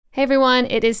Hey everyone,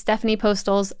 it is Stephanie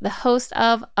Postles, the host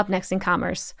of Up Next in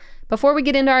Commerce. Before we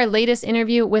get into our latest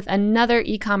interview with another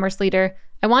e-commerce leader,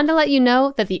 I wanted to let you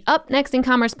know that the Up Next in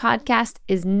Commerce podcast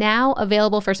is now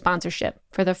available for sponsorship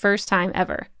for the first time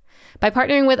ever. By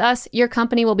partnering with us, your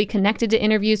company will be connected to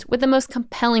interviews with the most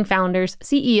compelling founders,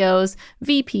 CEOs,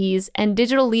 VPs, and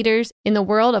digital leaders in the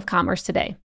world of commerce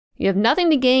today. You have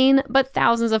nothing to gain but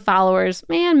thousands of followers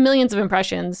and millions of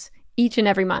impressions each and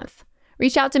every month.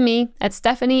 Reach out to me at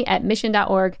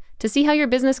stephanie@mission.org to see how your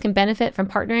business can benefit from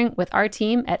partnering with our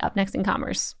team at Up Next in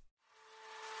Commerce.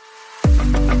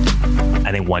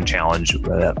 I think one challenge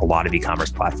that a lot of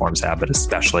e-commerce platforms have, but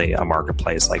especially a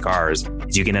marketplace like ours,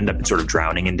 is you can end up sort of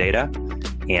drowning in data.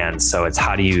 And so it's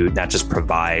how do you not just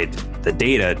provide the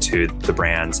data to the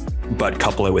brands, but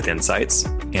couple it with insights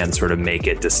and sort of make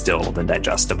it distilled and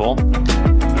digestible.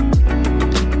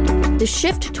 The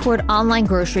shift toward online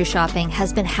grocery shopping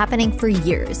has been happening for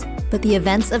years, but the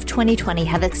events of 2020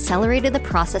 have accelerated the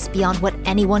process beyond what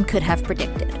anyone could have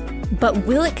predicted. But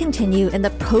will it continue in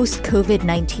the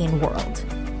post-COVID-19 world?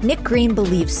 Nick Green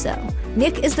believes so.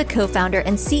 Nick is the co-founder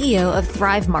and CEO of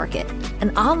Thrive Market, an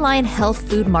online health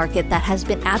food market that has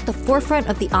been at the forefront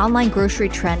of the online grocery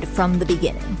trend from the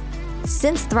beginning.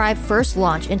 Since Thrive first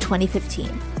launched in 2015,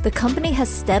 the company has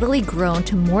steadily grown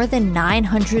to more than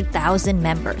 900,000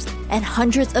 members and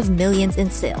hundreds of millions in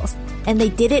sales, and they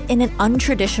did it in an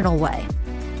untraditional way.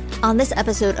 On this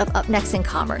episode of Up Next in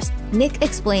Commerce, Nick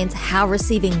explains how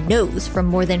receiving no's from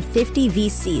more than 50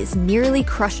 VCs nearly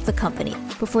crushed the company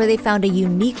before they found a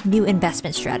unique new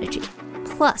investment strategy.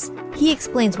 Plus, he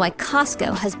explains why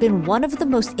Costco has been one of the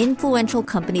most influential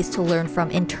companies to learn from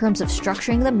in terms of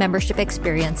structuring the membership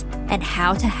experience and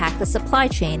how to hack the supply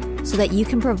chain so that you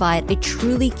can provide a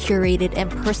truly curated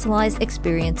and personalized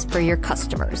experience for your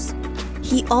customers.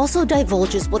 He also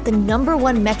divulges what the number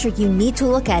one metric you need to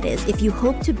look at is if you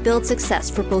hope to build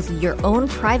success for both your own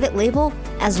private label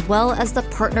as well as the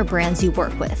partner brands you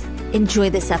work with. Enjoy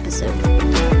this episode.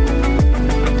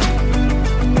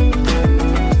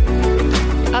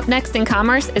 Up Next in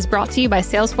Commerce is brought to you by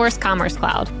Salesforce Commerce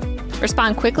Cloud.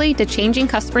 Respond quickly to changing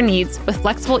customer needs with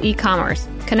flexible e-commerce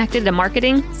connected to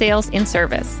marketing, sales, and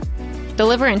service.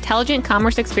 Deliver intelligent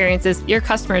commerce experiences your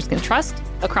customers can trust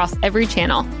across every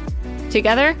channel.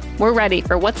 Together, we're ready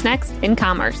for what's next in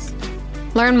commerce.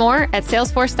 Learn more at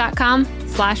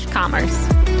salesforce.com/commerce.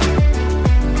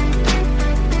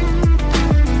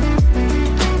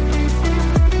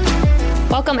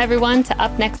 Welcome everyone to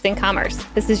Up Next in Commerce.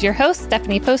 This is your host,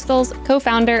 Stephanie Postles,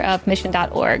 co-founder of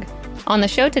Mission.org. On the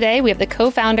show today, we have the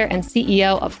co-founder and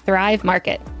CEO of Thrive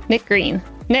Market, Nick Green.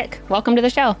 Nick, welcome to the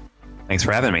show. Thanks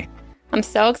for having me. I'm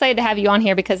so excited to have you on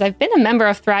here because I've been a member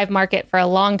of Thrive Market for a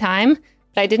long time,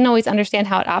 but I didn't always understand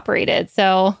how it operated.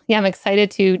 So yeah, I'm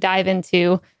excited to dive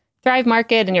into Thrive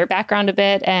Market and your background a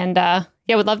bit. And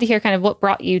would love to hear kind of what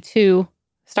brought you to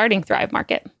starting Thrive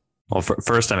Market. Well,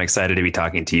 first, I'm excited to be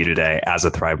talking to you today as a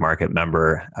Thrive Market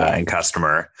member and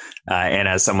customer, and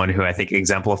as someone who I think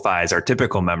exemplifies our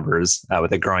typical members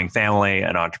with a growing family,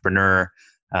 an entrepreneur,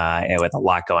 and with a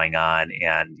lot going on,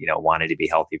 and wanting to be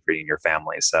healthy for you and your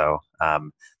family. So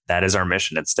that is our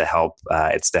mission. It's to help.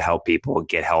 It's to help people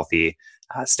get healthy,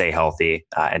 stay healthy,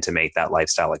 and to make that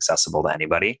lifestyle accessible to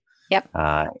anybody. Yep.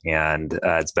 And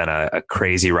it's been a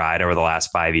crazy ride over the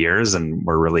last 5 years, and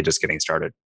we're really just getting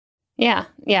started. Yeah,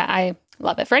 I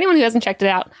love it. For anyone who hasn't checked it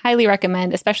out, highly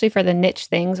recommend, especially for the niche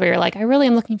things where you're like, I really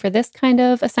am looking for this kind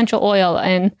of essential oil.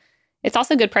 And it's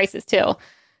also good prices too.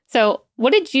 So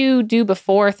what did you do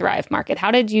before Thrive Market?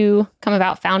 How did you come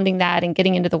about founding that and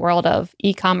getting into the world of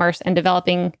e-commerce and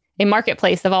developing a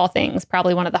marketplace of all things?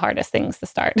 Probably one of the hardest things to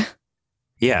start.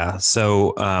 Yeah.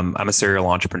 So I'm a serial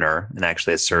entrepreneur and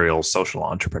actually a serial social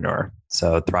entrepreneur.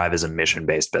 So Thrive is a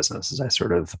mission-based business, as I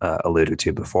sort of alluded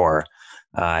to before.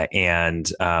 And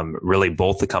really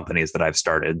both the companies that I've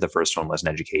started, the first one was an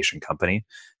education company,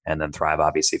 and then Thrive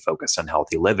obviously focused on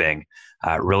healthy living,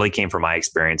 really came from my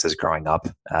experiences growing up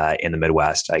in the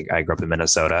Midwest. I grew up in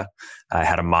Minnesota. I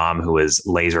had a mom who was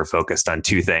laser focused on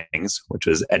two things, which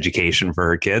was education for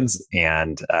her kids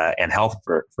and health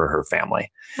for her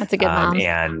family. That's a good mom.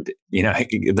 And,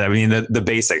 the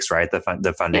basics, right?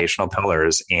 The foundational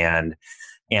pillars. And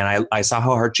I saw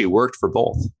how hard she worked for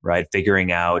both, right?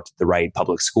 Figuring out the right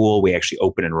public school. We actually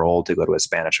open enrolled to go to a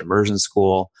Spanish immersion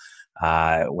school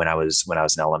when I was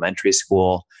in elementary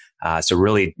school. So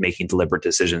really making deliberate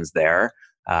decisions there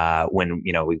when,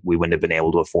 we wouldn't have been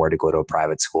able to afford to go to a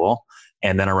private school.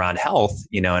 And then around health,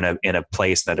 in a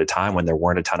place and at a time when there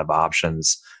weren't a ton of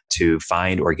options to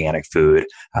find organic food,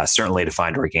 certainly to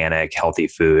find organic, healthy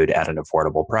food at an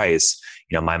affordable price.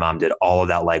 My mom did all of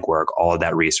that legwork, all of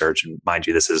that research. And mind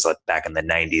you, this is back in the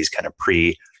 90s, kind of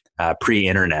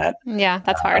pre-internet. Yeah,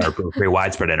 that's hard. Or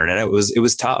pre-widespread internet. It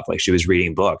was tough. Like, she was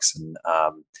reading books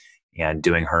and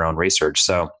doing her own research.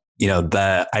 So,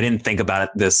 I didn't think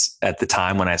about this at the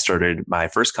time when I started my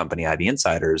first company, IV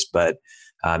Insiders, but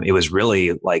it was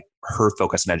really like her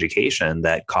focus on education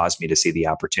that caused me to see the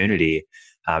opportunity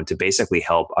to basically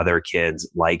help other kids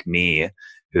like me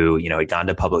who, had gone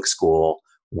to public school,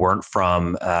 weren't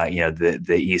from,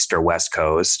 the East or West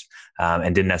Coast,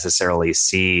 and didn't necessarily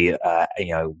see,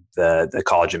 the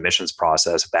college admissions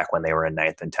process back when they were in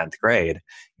 9th and 10th grade.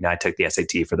 I took the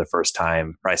SAT for the first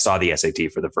time, or I saw the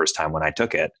SAT for the first time when I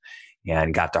took it,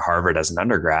 and got to Harvard as an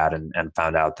undergrad and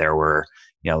found out there were,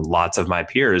 lots of my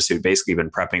peers who'd basically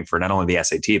been prepping for not only the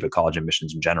SAT, but college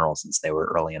admissions in general since they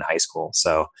were early in high school.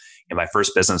 So my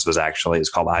first business was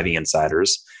called IV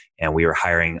Insiders. And we were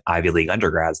hiring Ivy League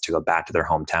undergrads to go back to their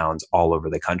hometowns all over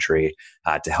the country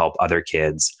to help other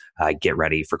kids get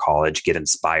ready for college, get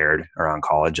inspired around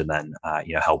college, and then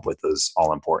help with those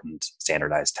all important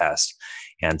standardized tests.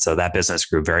 And so that business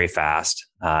grew very fast.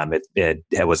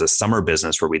 It was a summer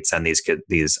business where we'd send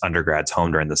these undergrads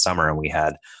home during the summer, and we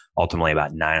had ultimately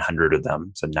about 900 of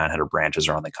them, so 900 branches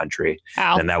around the country.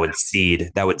 Wow. And that would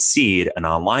seed an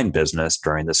online business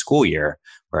during the school year,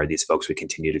 where these folks would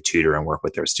continue to tutor and work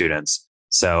with their students.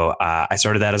 So I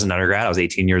started that as an undergrad. I was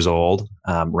 18 years old,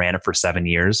 ran it for 7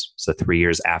 years, so 3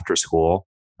 years after school.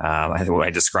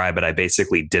 I describe it, I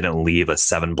basically didn't leave a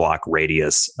 7-block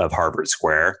radius of Harvard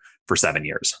Square for 7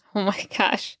 years. Oh my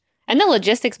gosh. And the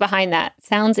logistics behind that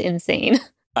sounds insane.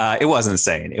 It was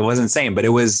insane. It was insane, but it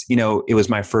was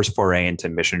my first foray into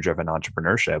mission-driven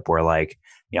entrepreneurship, where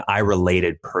I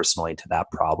related personally to that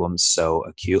problem so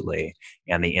acutely,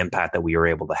 and the impact that we were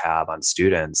able to have on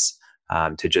students,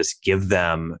 to just give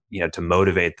them, to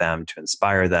motivate them, to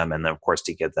inspire them, and then of course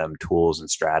to give them tools and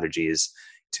strategies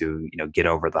to, get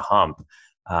over the hump.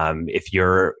 If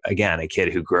you're, again, a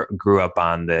kid who grew up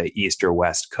on the East or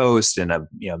West Coast in a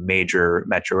major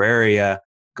metro area,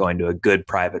 going to a good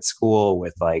private school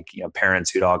with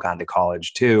parents who'd all gone to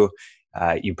college too,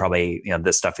 you probably,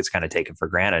 this stuff is kind of taken for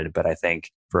granted. But I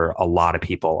think for a lot of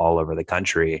people all over the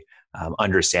country,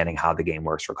 understanding how the game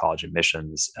works for college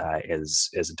admissions is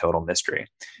a total mystery.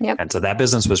 Yep. And so that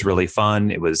business was really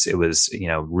fun. It was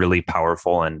really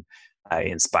powerful and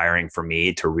inspiring for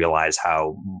me to realize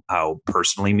how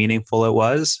personally meaningful it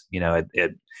was.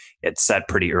 It set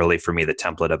pretty early for me the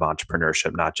template of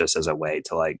entrepreneurship, not just as a way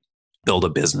to build a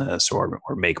business or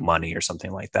make money or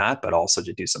something like that, but also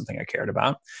to do something I cared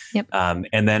about. Yep.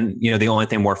 And then, the only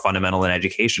thing more fundamental in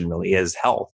education really is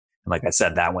health. And like I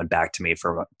said, that went back to me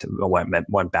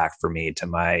went back for me to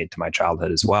my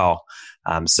childhood as well.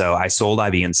 So I sold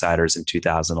IV Insiders in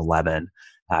 2011,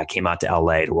 came out to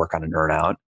LA to work on an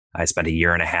earnout. I spent 1.5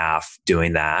 years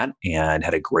doing that and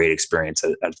had a great experience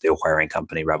at the acquiring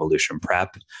company, Revolution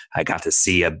Prep. I got to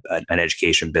see an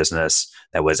education business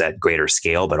that was at greater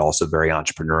scale, but also very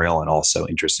entrepreneurial and also,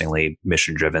 interestingly,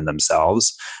 mission-driven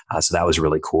themselves. So that was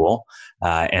really cool.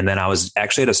 And then I was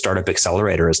actually at a startup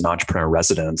accelerator as an entrepreneur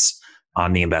residence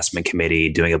on the investment committee,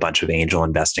 doing a bunch of angel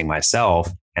investing myself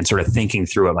and sort of thinking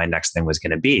through what my next thing was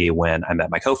going to be when I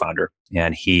met my co-founder.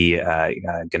 And he,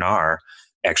 Gunnar,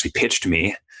 actually pitched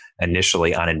me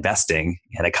initially on investing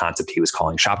in a concept he was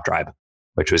calling Shop Tribe,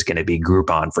 which was going to be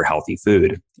Groupon for healthy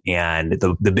food. And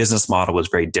the business model was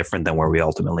very different than where we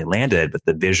ultimately landed, but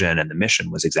the vision and the mission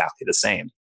was exactly the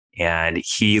same. And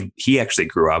he actually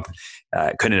grew up,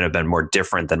 couldn't have been more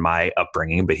different than my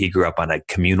upbringing, but he grew up on a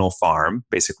communal farm,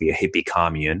 basically a hippie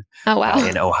commune. Oh, wow.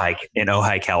 In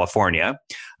Ojai, California,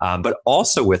 but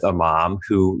also with a mom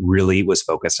who really was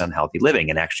focused on healthy living,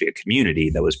 and actually a community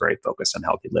that was very focused on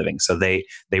healthy living. So they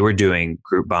were doing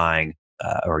group buying,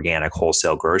 organic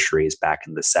wholesale groceries back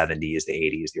in the 70s, the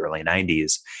 80s, the early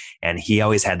 90s. And he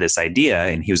always had this idea,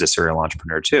 and he was a serial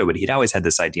entrepreneur too, but he'd always had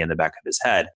this idea in the back of his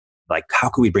head, how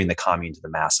could we bring the commune to the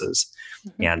masses?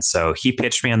 Mm-hmm. And so he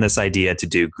pitched me on this idea to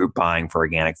do group buying for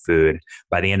organic food.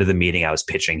 By the end of the meeting, I was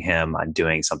pitching him on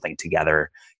doing something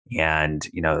together. And,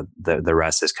 the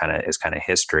rest is kind of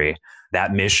history.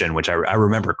 That mission, which I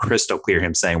remember crystal clear,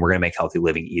 him saying, we're going to make healthy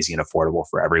living easy and affordable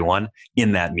for everyone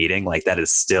in that meeting. That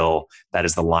is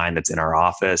the line that's in our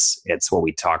office. It's what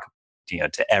we talk,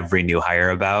 to every new hire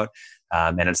about.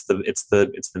 And it's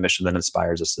the mission that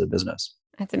inspires us to the business.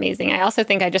 That's amazing. I also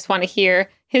think I just want to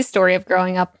hear his story of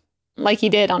growing up like he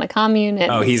did on a commune.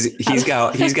 And oh, he's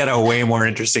got a way more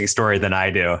interesting story than I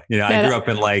do. I grew up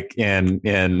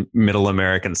in middle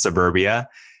American suburbia.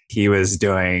 He was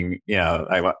doing,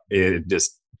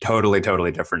 just totally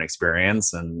different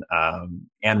experience, and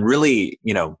really,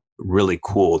 really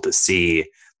cool to see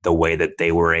the way that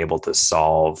they were able to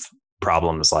solve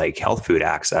problems like health food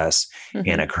access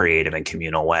in a creative and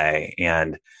communal way.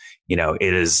 And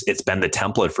it's been the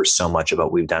template for so much of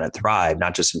what we've done at Thrive,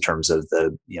 not just in terms of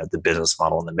the business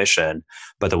model and the mission,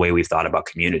 but the way we've thought about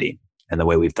community and the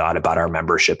way we've thought about our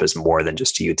membership as more than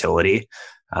just a utility.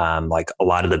 Like a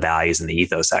lot of the values and the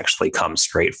ethos actually come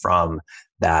straight from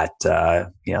that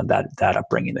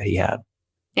upbringing that he had.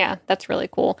 Yeah, that's really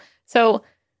cool. So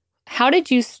how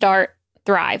did you start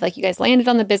Thrive? Like, you guys landed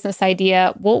on the business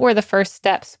idea. What were the first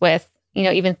steps with,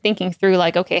 even thinking through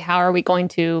like, okay, how are we going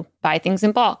to buy things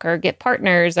in bulk or get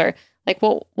partners, or like,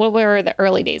 what were the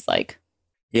early days like?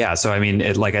 Yeah. So, I mean,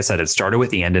 like I said, it started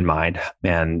with the end in mind,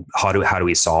 and how do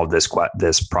we solve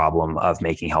this problem of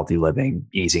making healthy living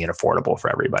easy and affordable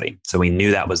for everybody? So we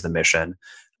knew that was the mission.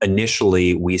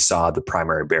 Initially, we saw the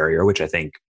primary barrier, which I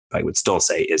think I would still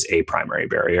say is a primary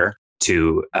barrier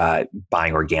to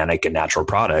buying organic and natural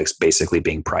products, basically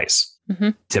being price.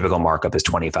 Typical markup is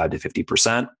 25 to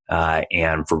 50%.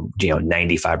 And for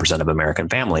 95% of American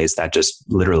families, that just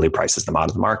literally prices them out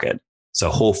of the market. So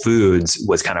Whole Foods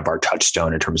was kind of our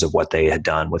touchstone in terms of what they had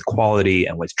done with quality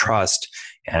and with trust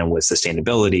and with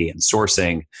sustainability and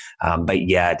sourcing. But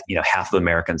yet, half of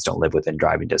Americans don't live within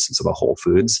driving distance of a Whole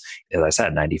Foods. As I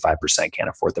said, 95% can't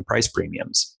afford the price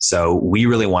premiums. So we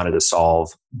really wanted to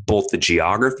solve both the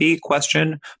geography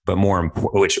question, but more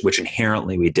important, which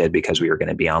inherently we did because we were going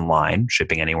to be online,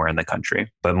 shipping anywhere in the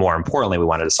country. But more importantly, we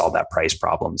wanted to solve that price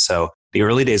problem. So the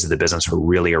early days of the business were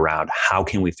really around how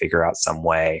can we figure out some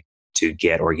way to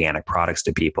get organic products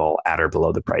to people at or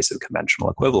below the price of conventional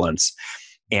equivalents.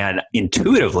 And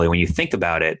intuitively, when you think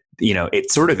about it, it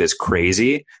sort of is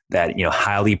crazy that,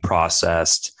 highly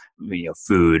processed,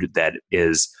 food that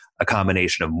is a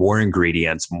combination of more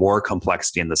ingredients, more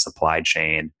complexity in the supply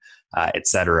chain, et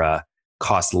cetera,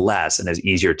 costs less and is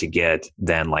easier to get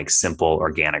than like simple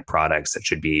organic products that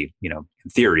should be, in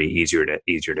theory, easier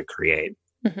to create.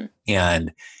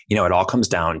 And, it all comes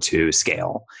down to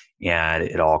scale. And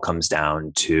it all comes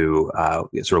down to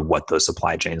sort of what those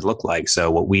supply chains look like. So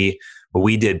what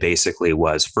we did basically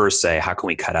was first say, how can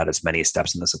we cut out as many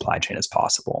steps in the supply chain as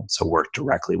possible? So work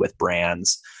directly with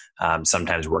brands,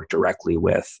 sometimes work directly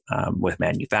with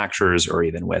manufacturers or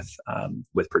even with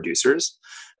producers.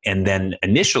 And then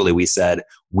initially we said,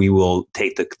 we will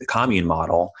take the commune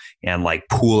model and like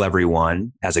pool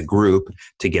everyone as a group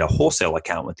to get a wholesale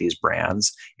account with these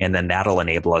brands. And then that'll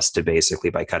enable us to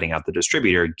basically, by cutting out the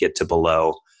distributor, get to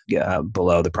below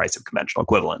the price of conventional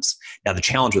equivalents. Now, the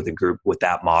challenge with the group with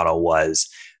that model was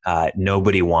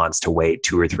nobody wants to wait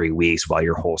 2 or 3 weeks while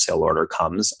your wholesale order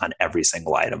comes on every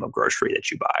single item of grocery that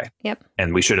you buy. Yep.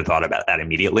 And we should have thought about that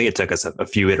immediately. It took us a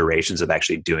few iterations of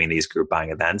actually doing these group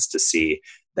buying events to see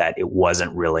that it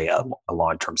wasn't really a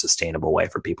long-term sustainable way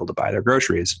for people to buy their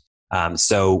groceries.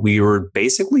 So we were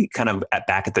basically kind of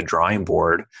back at the drawing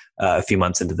board a few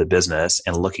months into the business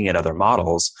and looking at other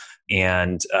models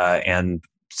and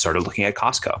started looking at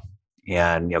Costco.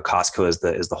 And Costco is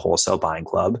the wholesale buying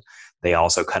club. They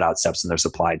also cut out steps in their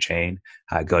supply chain,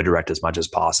 go direct as much as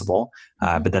possible.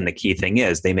 But then the key thing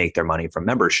is they make their money from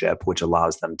membership, which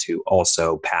allows them to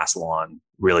also pass along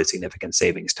really significant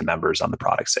savings to members on the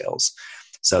product sales.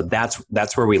 So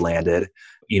that's where we landed.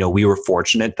 We were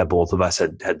fortunate that both of us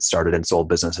had started and sold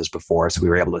businesses before, so we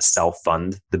were able to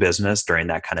self-fund the business during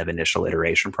that kind of initial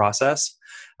iteration process.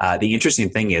 The interesting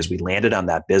thing is we landed on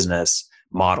that business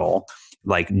model,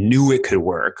 like knew it could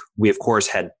work. We, of course,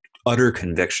 had utter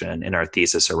conviction in our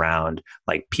thesis around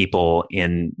like people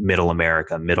in middle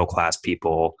America, middle class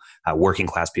people, working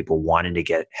class people wanting to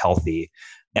get healthy.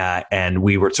 And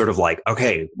we were sort of like,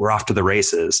 okay, we're off to the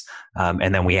races.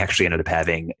 And then we actually ended up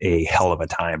having a hell of a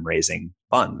time raising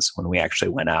funds when we actually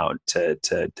went out to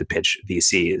pitch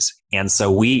VCs. And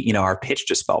so our pitch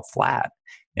just fell flat.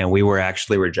 And we were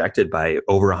actually rejected by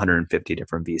over 150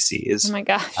 different VCs. Oh my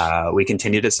gosh. We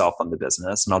continued to self-fund the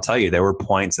business. And I'll tell you, there were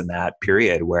points in that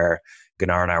period where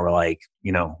Gunnar and I were like,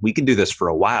 we can do this for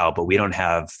a while, but we don't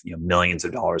have millions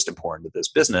of dollars to pour into this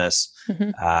business.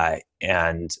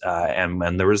 And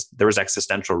there was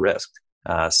existential risk.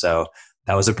 So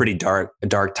that was a pretty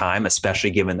dark time,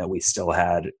 especially given that we still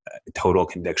had total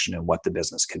conviction in what the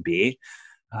business could be.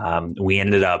 We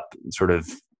ended up sort of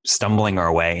stumbling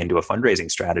our way into a fundraising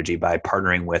strategy by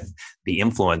partnering with the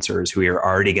influencers who we were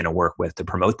already going to work with to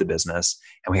promote the business.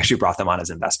 And we actually brought them on as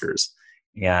investors.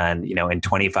 And, in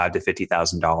 $25,000 to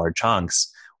 $50,000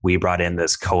 chunks, we brought in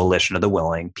this coalition of the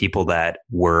willing, people that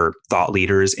were thought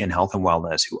leaders in health and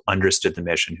wellness, who understood the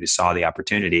mission, who saw the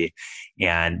opportunity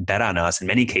and bet on us. In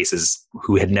many cases,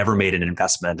 who had never made an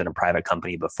investment in a private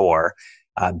company before,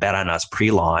 bet on us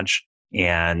pre-launch.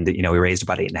 And, we raised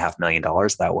about $8.5 million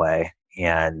that way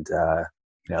and,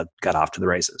 got off to the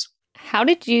races. How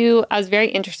did I was very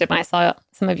interested when I saw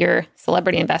some of your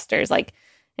celebrity investors, and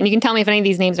you can tell me if any of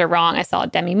these names are wrong. I saw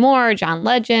Demi Moore, John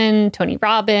Legend, Tony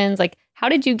Robbins. How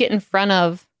did you get in front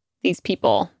of these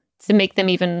people to make them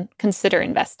even consider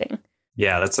investing?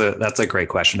 Yeah, that's a great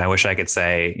question. I wish I could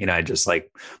say, I just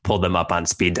pulled them up on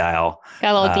speed dial,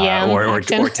 got a little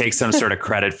DM or take some sort of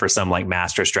credit for some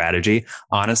master strategy.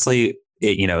 Honestly,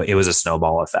 it was a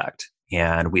snowball effect.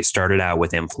 And we started out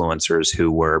with influencers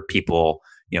who were people,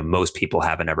 most people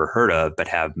haven't ever heard of, but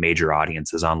have major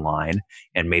audiences online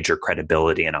and major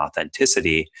credibility and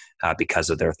authenticity because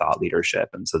of their thought leadership.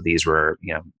 And so these were,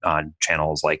 on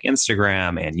channels like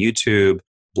Instagram and YouTube,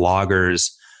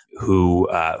 bloggers who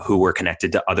were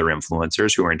connected to other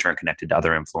influencers, who were in turn connected to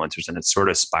other influencers, and it sort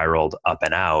of spiraled up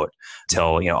and out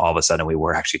till all of a sudden we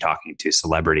were actually talking to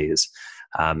celebrities.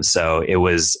 So it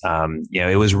was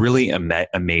it was really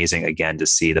amazing again to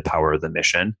see the power of the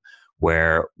mission,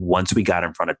 where once we got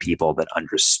in front of people that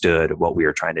understood what we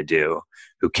were trying to do,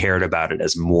 who cared about it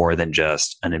as more than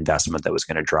just an investment that was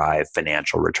going to drive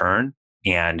financial return,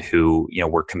 and who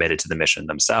were committed to the mission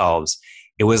themselves,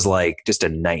 it was just a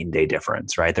night and day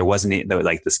difference, right? There wasn't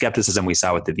the skepticism we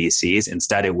saw with the VCs.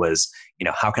 Instead, it was,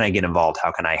 how can I get involved?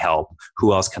 How can I help?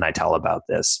 Who else can I tell about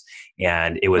this?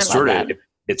 And it was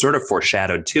it sort of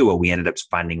foreshadowed too what we ended up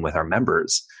finding with our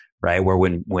members, right? Where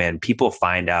when people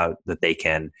find out that they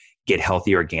can get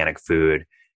healthy organic food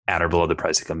at or below the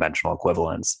price of conventional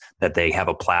equivalents, that they have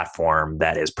a platform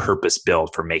that is purpose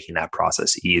built for making that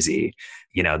process easy,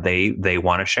 they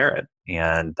want to share it.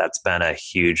 And that's been a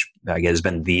huge, has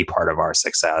been the part of our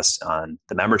success on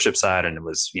the membership side. And it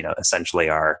was, essentially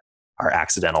our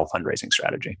accidental fundraising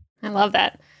strategy. I love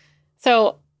that.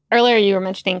 So earlier you were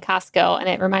mentioning Costco, and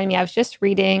it reminded me, I was just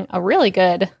reading a really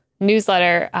good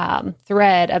newsletter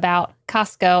thread about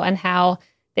Costco and how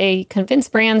they convince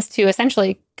brands to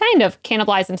essentially kind of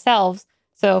cannibalize themselves.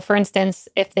 So for instance,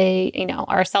 if they,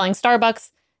 are selling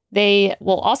Starbucks, they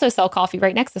will also sell coffee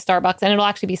right next to Starbucks, and it'll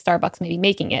actually be Starbucks maybe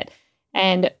making it.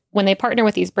 And when they partner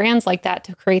with these brands like that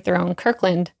to create their own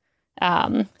Kirkland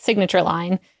signature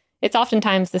line, it's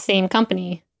oftentimes the same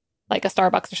company, like a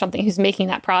Starbucks or something, who's making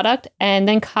that product. And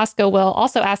then Costco will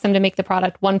also ask them to make the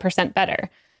product 1% better.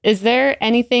 Is there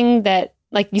anything that,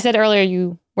 like you said earlier,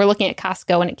 you were looking at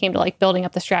Costco when it came to building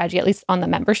up the strategy, at least on the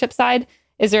membership side?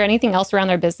 Is there anything else around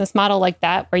their business model like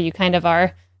that, where you kind of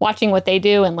are watching what they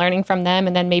do and learning from them,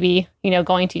 and then maybe,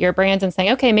 going to your brands and saying,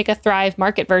 okay, make a Thrive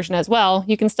Market version as well.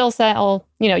 You can still sell,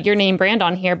 your name brand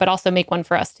on here, but also make one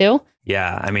for us too?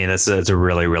 Yeah, I mean, it's a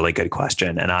really, really good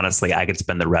question. And honestly, I could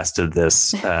spend the rest of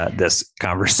this this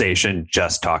conversation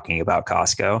just talking about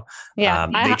Costco. Yeah,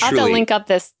 I'll have to link up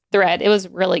this thread. It was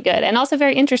really good. And also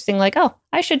very interesting,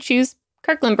 I should choose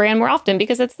Kirkland brand more often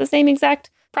because it's the same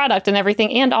exact product and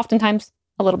everything, and oftentimes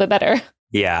a little bit better.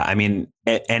 Yeah, I mean,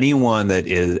 any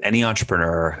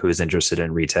entrepreneur who is interested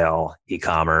in retail,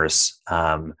 e-commerce,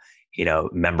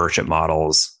 membership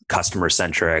models,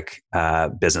 customer-centric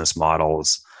business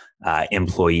models,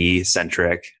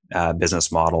 employee-centric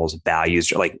business models,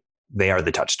 values, they are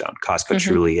the touchstone. Costco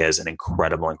truly is an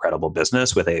incredible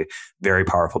business with a very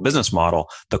powerful business model,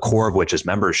 the core of which is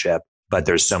membership, but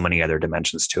there's so many other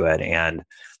dimensions to it. And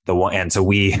so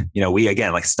we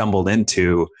again, stumbled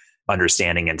into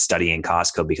understanding and studying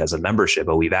Costco because of membership,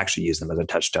 but we've actually used them as a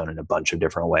touchstone in a bunch of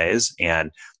different ways.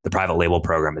 And the private label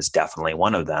program is definitely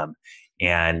one of them.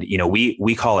 And,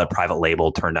 we call it private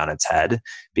label turned on its head,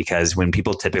 because when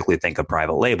people typically think of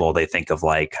private label, they think of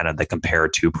kind of the compare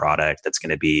to product that's going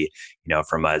to be,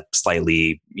 from a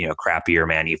slightly, crappier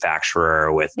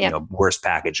manufacturer with, worse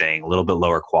packaging, a little bit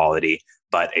lower quality,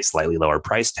 but a slightly lower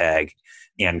price tag.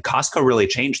 And Costco really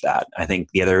changed that. I think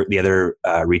the other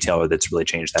retailer that's really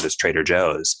changed that is Trader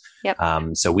Joe's. Yep.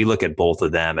 So we look at both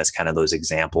of them as kind of those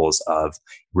examples of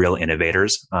real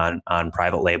innovators on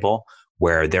private label,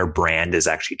 where their brand is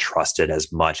actually trusted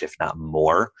as much, if not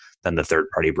more, than the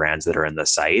third-party brands that are in the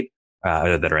site,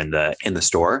 that are in the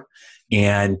store.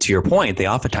 And to your point, they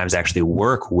oftentimes actually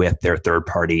work with their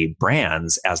third-party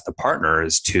brands as the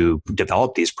partners to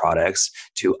develop these products,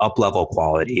 to up-level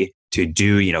quality, to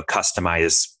do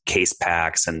customize case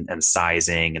packs and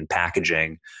sizing and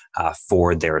packaging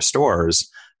for their stores.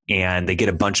 And they get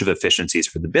a bunch of efficiencies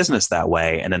for the business that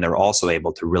way. And then they're also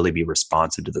able to really be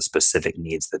responsive to the specific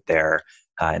needs that their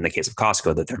in the case of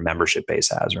Costco, that their membership base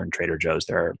has, or in Trader Joe's,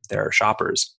 their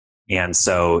shoppers. And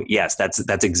so, yes,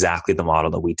 that's exactly the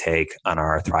model that we take on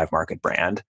our Thrive Market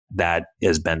brand. That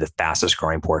has been the fastest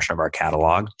growing portion of our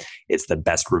catalog. It's the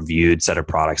best reviewed set of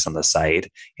products on the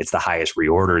site. It's the highest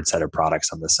reordered set of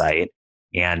products on the site.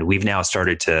 And we've now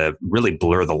started to really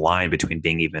blur the line between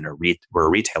being even we're a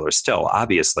retailer still,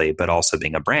 obviously, but also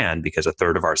being a brand, because a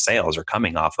third of our sales are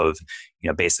coming off of,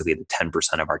 basically the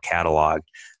 10% of our catalog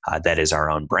that is our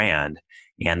own brand.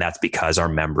 And that's because our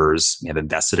members have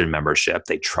invested in membership.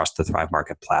 They trust the Thrive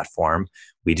Market platform.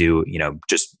 We do,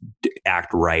 just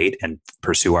act right and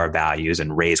pursue our values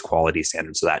and raise quality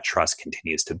standards so that trust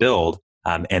continues to build.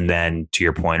 And then to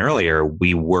your point earlier,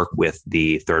 we work with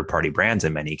the third-party brands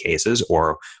in many cases,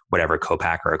 or whatever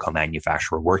co-packer or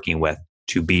co-manufacturer we're working with,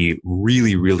 to be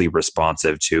really, really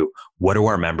responsive to what do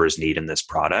our members need in this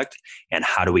product, and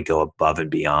how do we go above and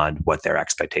beyond what their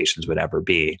expectations would ever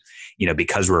be.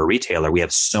 Because we're a retailer, we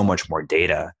have so much more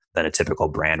data than a typical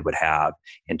brand would have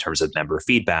in terms of member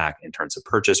feedback, in terms of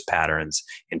purchase patterns,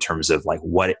 in terms of like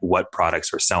what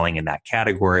products are selling in that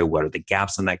category, what are the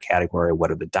gaps in that category,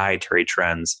 what are the dietary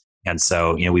trends. And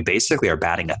so, we basically are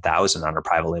batting 1,000 on our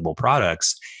private label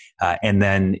products. And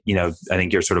then, I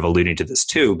think you're sort of alluding to this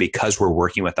too, because we're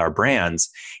working with our brands,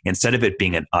 instead of it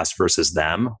being an us versus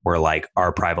them, where like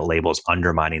our private labels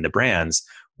undermining the brands,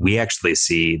 we actually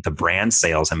see the brand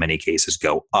sales in many cases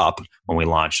go up when we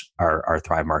launch our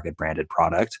Thrive Market branded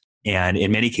product. And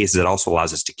in many cases, it also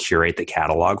allows us to curate the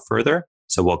catalog further.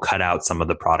 So we'll cut out some of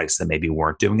the products that maybe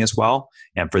weren't doing as well.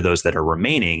 And for those that are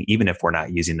remaining, even if we're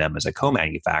not using them as a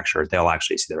co-manufacturer, they'll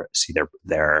actually see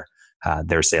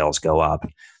their sales go up.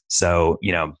 So,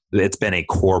 it's been a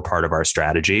core part of our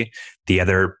strategy. The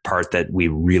other part that we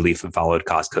really followed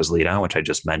Costco's lead on, which I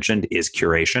just mentioned, is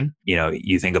curation.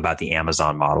 You think about the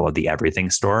Amazon model of the everything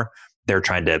store. They're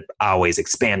trying to always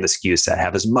expand the SKU set,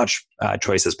 have as much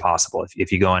choice as possible.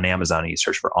 If you go on Amazon and you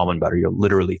search for almond butter, you'll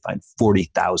literally find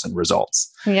 40,000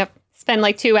 results. Yep. Spend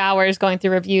like 2 hours going through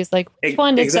reviews, like which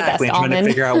one is the best almond? Trying to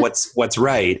figure out what's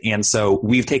right. And so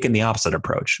we've taken the opposite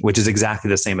approach, which is exactly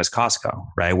the same as Costco,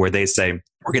 right? Where they say,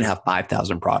 we're going to have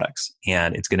 5,000 products,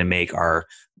 and it's going to make our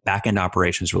back-end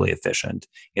operations really efficient.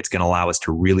 It's going to allow us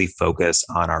to really focus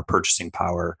on our purchasing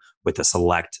power with a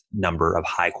select number of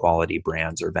high-quality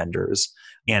brands or vendors.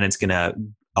 And it's going to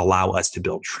allow us to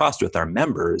build trust with our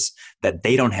members that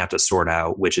they don't have to sort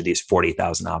out which of these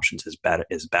 40,000 options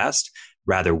is best.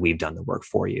 Rather, we've done the work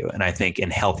for you. And I think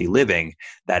in healthy living,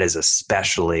 that is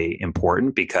especially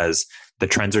important because the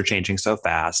trends are changing so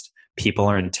fast. People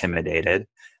are intimidated.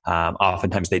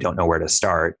 Oftentimes they don't know where to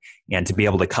start. And to be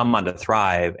able to come onto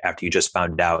Thrive after you just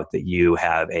found out that you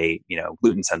have a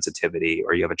gluten sensitivity,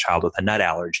 or you have a child with a nut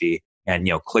allergy, and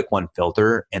click one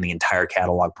filter and the entire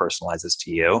catalog personalizes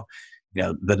to you.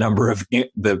 The number of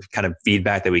the kind of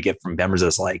feedback that we get from members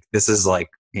is like, this is like,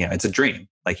 it's a dream.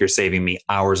 Like, you're saving me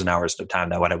hours and hours of time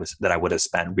that I would have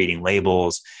spent reading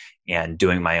labels and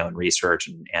doing my own research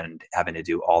and having to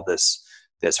do all this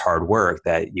hard work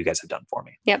that you guys have done for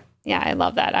me. Yep. Yeah, I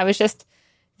love that. I was just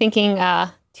thinking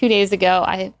 2 days ago,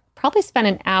 I probably spent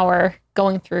an hour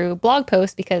going through blog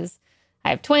posts because I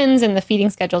have twins and the feeding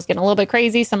schedule is getting a little bit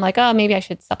crazy. So I'm like, oh, maybe I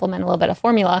should supplement a little bit of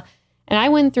formula. And I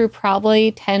went through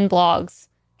probably 10 blogs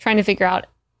trying to figure out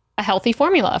a healthy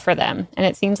formula for them. And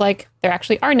it seems like there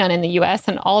actually are none in the US,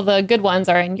 and all the good ones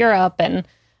are in Europe and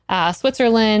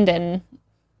Switzerland and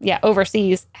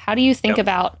overseas. How do you think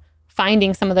about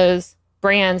finding some of those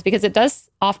brands? Because it does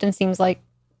often seems like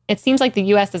the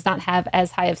US does not have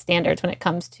as high of standards when it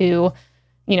comes to,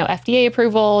 FDA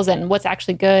approvals and what's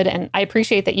actually good. And I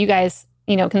appreciate that you guys,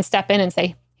 can step in and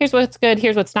say, here's what's good,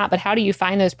 here's what's not. But how do you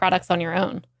find those products on your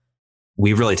own?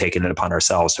 We've really taken it upon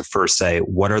ourselves to first say,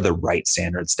 what are the right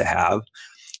standards to have?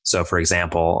 So for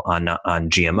example, on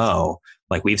GMO,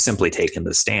 like, we've simply taken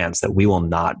the stance that we will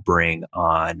not bring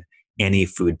on any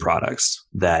food products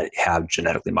that have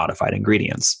genetically modified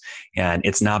ingredients. And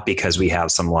it's not because we have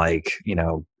some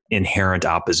inherent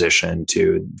opposition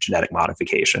to genetic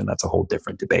modification. That's a whole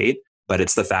different debate. But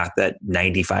it's the fact that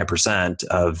 95%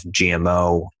 of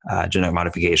GMO genetic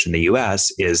modification in the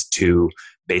US is to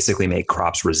basically make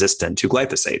crops resistant to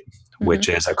glyphosate, which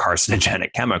is a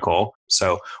carcinogenic chemical.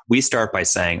 So we start by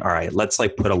saying, all right, let's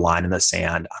put a line in the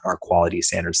sand on our quality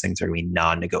standards. Things are going to be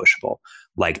non-negotiable,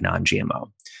 like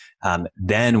non-GMO.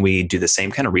 Then we do the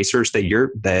same kind of research that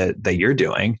you're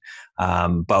doing,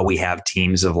 but we have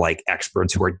teams of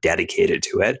experts who are dedicated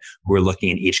to it, who are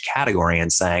looking at each category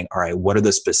and saying, all right, what are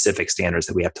the specific standards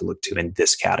that we have to look to in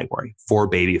this category for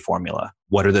baby formula?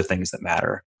 What are the things that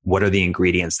matter? What are the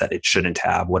ingredients that it shouldn't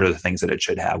have? What are the things that it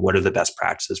should have? What are the best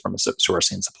practices from a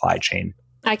sourcing and supply chain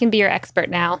I can be your expert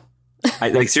now.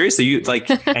 Like seriously, you've spent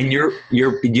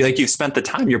the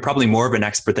time. You're probably more of an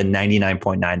expert than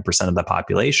 99.9% of the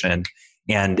population.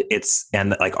 And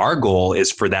like our goal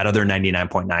is for that other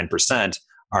 99.9%.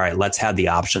 All right, let's have the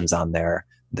options on there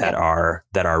that are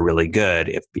really good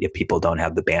if people don't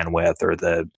have the bandwidth or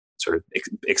the sort of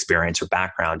experience or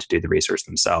background to do the research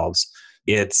themselves.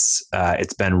 It's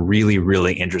been really,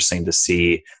 really interesting to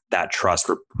see that trust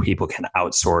where people can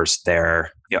outsource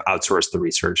the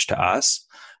research to us.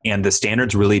 And the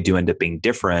standards really do end up being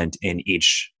different in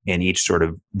each sort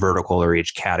of vertical or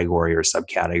each category or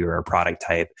subcategory or product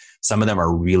type. Some of them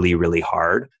are really, really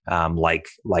hard, like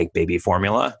baby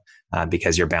formula,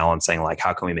 because you're balancing like,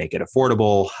 how can we make it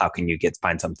affordable? How can you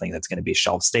find something that's going to be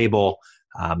shelf stable?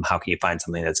 How can you find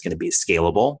something that's going to be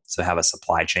scalable? So have a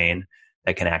supply chain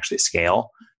that can actually scale,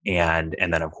 and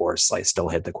then of course like still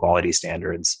hit the quality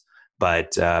standards.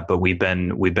 But we've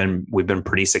been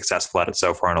pretty successful at it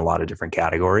so far in a lot of different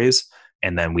categories.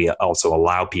 And then we also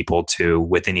allow people to,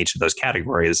 within each of those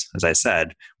categories, as I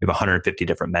said, we have 150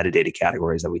 different metadata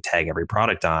categories that we tag every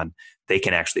product on. They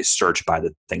can actually search by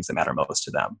the things that matter most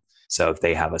to them. So if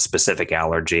they have a specific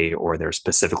allergy, or they're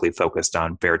specifically focused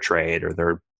on fair trade, or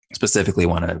they're specifically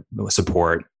want to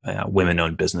support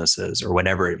women-owned businesses, or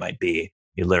whatever it might be,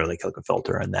 you literally click a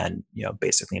filter, and then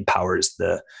basically empowers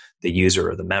the user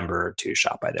or the member to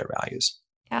shop by their values.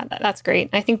 Yeah, that's great.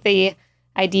 I think the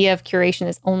idea of curation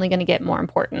is only going to get more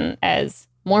important as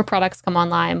more products come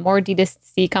online, more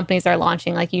D2C companies are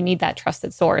launching. Like, you need that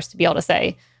trusted source to be able to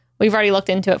say, we've already looked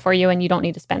into it for you, and you don't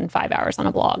need to spend 5 hours on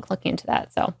a blog looking into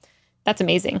that. So that's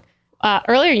amazing.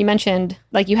 Earlier, you mentioned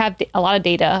like you have a lot of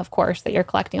data, of course, that you're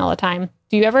collecting all the time.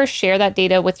 Do you ever share that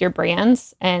data with your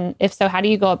brands? And if so, how do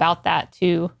you go about that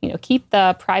to keep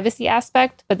the privacy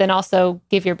aspect, but then also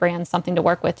give your brands something to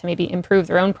work with to maybe improve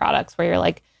their own products, where you're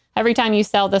like, every time you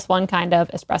sell this one kind of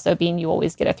espresso bean, you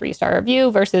always get a 3-star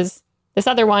review, versus this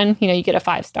other one, you get a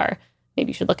 5-star. Maybe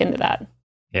you should look into that.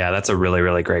 Yeah, that's a really,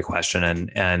 really great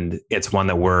question. And it's one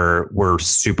that we're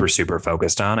super, super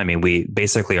focused on. I mean,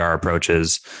 our approach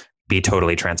is be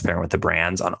totally transparent with the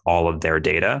brands on all of their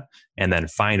data, and then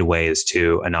find ways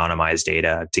to anonymize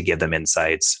data to give them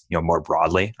insights, more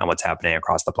broadly on what's happening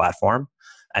across the platform.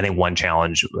 I think one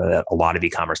challenge that a lot of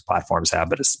e-commerce platforms have,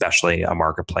 but especially a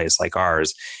marketplace like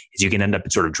ours, is you can end up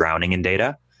sort of drowning in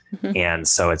data. Mm-hmm. And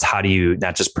so it's, how do you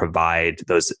not just provide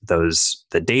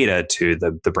the data to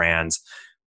the brands,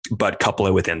 but couple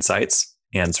it with insights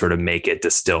and sort of make it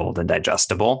distilled and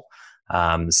digestible.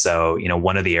 So,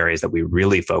 one of the areas that we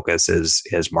really focus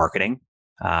is marketing,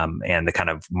 and the kind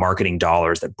of marketing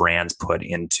dollars that brands put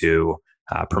into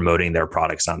promoting their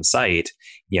products on site.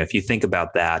 If you think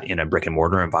about that in a brick and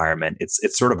mortar environment, it's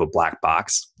sort of a black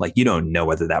box. Like, you don't know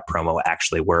whether that promo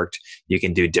actually worked. You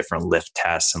can do different lift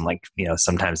tests, and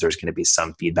sometimes there's going to be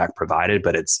some feedback provided,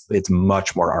 but it's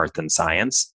much more art than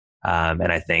science. And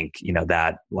I think,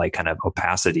 that like kind of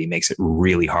opacity makes it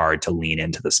really hard to lean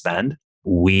into the spend.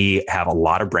 We have a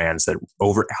lot of brands that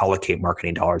over allocate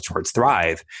marketing dollars towards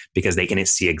Thrive because they can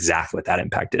see exactly what that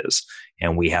impact is.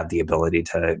 And we have the ability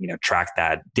to, track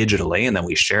that digitally. And then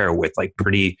we share with like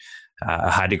pretty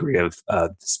high degree of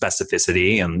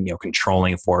specificity and,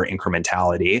 controlling for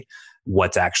incrementality,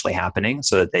 what's actually happening,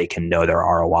 so that they can know their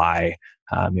ROI,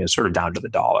 sort of down to the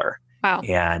dollar. Wow.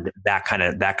 And that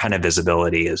kind of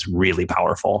visibility is really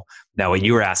powerful. Now, what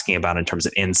you were asking about in terms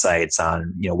of insights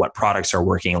on, what products are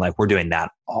working, like, we're doing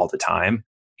that all the time.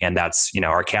 And that's,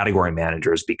 our category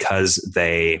managers, because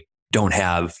they don't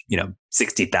have,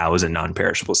 60,000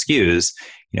 non-perishable SKUs,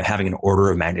 having an order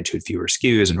of magnitude fewer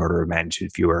SKUs, an order of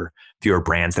magnitude fewer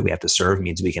brands that we have to serve,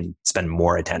 means we can spend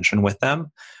more attention with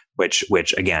them, which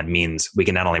again means we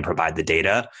can not only provide the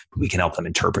data, but we can help them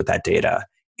interpret that data,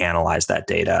 analyze that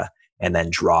data, and then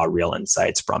draw real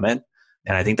insights from it.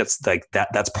 And I think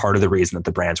that's part of the reason that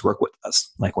the brands work with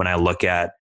us. Like, when I look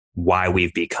at why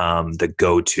we've become the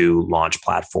go-to launch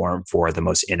platform for the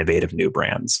most innovative new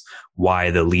brands,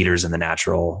 why the leaders in the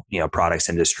natural, products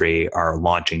industry are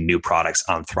launching new products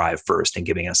on Thrive first and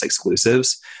giving us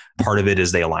exclusives. Part of it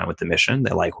is they align with the mission.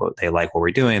 They like what we're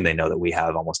doing. They know that we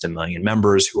have almost 1 million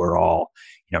members who are all,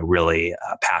 really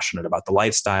passionate about the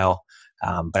lifestyle.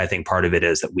 But I think part of it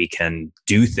is that we can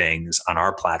do things on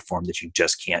our platform that you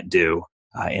just can't do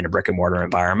in a brick and mortar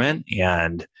environment.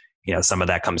 And, some of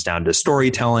that comes down to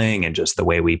storytelling and just the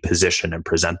way we position and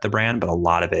present the brand. But a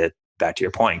lot of it, back to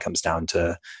your point, comes down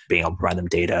to being able to provide them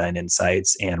data and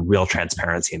insights and real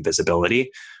transparency and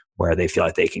visibility, where they feel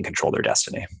like they can control their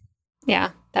destiny.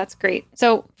 Yeah, that's great.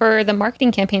 So for the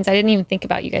marketing campaigns, I didn't even think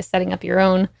about you guys setting up your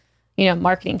own,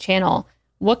 marketing channel.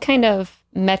 What kind of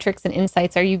metrics and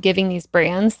insights are you giving these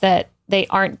brands that they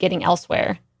aren't getting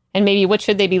elsewhere? And maybe what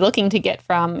should they be looking to get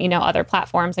from, other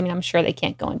platforms? I mean, I'm sure they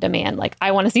can't go and demand, like,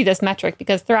 I want to see this metric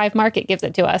because Thrive Market gives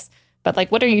it to us. But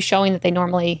like, what are you showing that they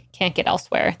normally can't get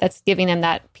elsewhere that's giving them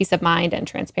that peace of mind and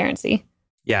transparency?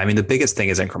 Yeah, I mean, the biggest thing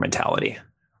is incrementality,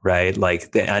 right?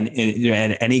 Like in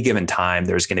any given time,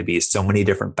 there's going to be so many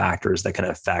different factors that can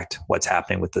affect what's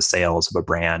happening with the sales of a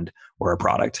brand or a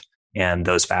product. And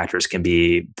those factors can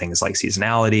be things like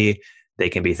seasonality. They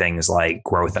can be things like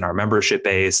growth in our membership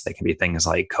base. They can be things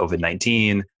like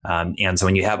COVID-19. And so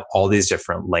when you have all these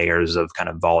different layers of kind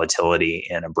of volatility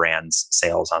in a brand's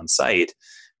sales on site,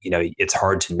 it's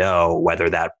hard to know whether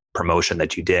that promotion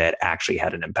that you did actually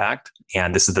had an impact.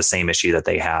 And this is the same issue that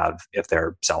they have if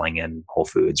they're selling in Whole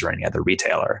Foods or any other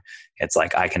retailer. It's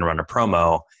like, I can run a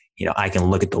promo, I can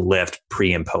look at the lift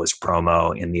pre and post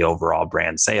promo in the overall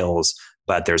brand sales,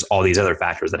 but there's all these other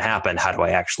factors that happen. How do I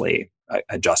actually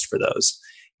adjust for those?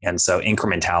 And so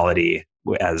incrementality,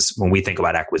 as when we think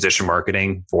about acquisition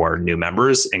marketing for new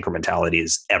members, incrementality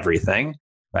is everything,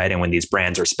 right? And when these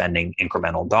brands are spending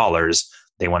incremental dollars,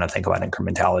 they want to think about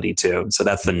incrementality too. So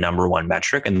that's the number one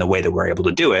metric. And the way that we're able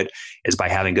to do it is by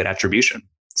having good attribution.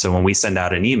 So when we send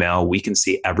out an email, we can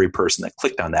see every person that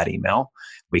clicked on that email.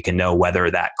 We can know whether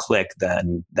that click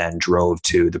then drove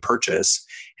to the purchase.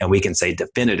 And we can say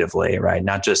definitively, right?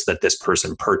 Not just that this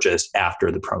person purchased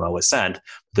after the promo was sent,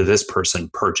 but that this person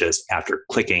purchased after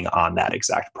clicking on that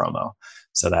exact promo.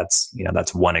 So that's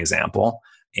one example.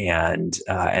 And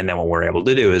then what we're able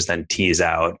to do is then tease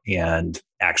out and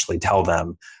actually tell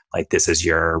them, like, this is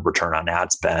your return on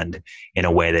ad spend in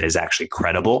a way that is actually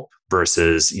credible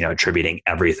versus, attributing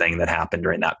everything that happened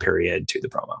during that period to the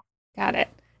promo. Got it.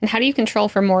 And how do you control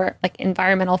for more like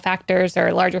environmental factors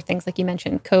or larger things like you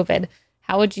mentioned, COVID?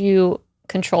 How would you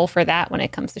control for that when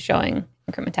it comes to showing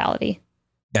incrementality?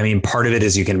 I mean, part of it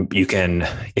is you can,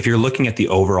 if you're looking at the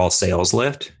overall sales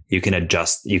lift, you can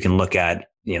adjust, you can look at,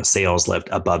 sales lift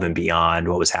above and beyond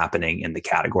what was happening in the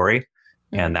category.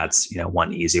 Mm-hmm. And that's,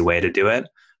 one easy way to do it.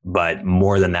 But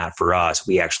more than that for us,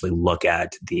 we actually look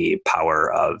at the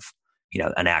power of,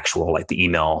 an actual, like the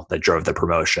email that drove the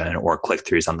promotion or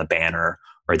click-throughs on the banner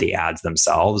or the ads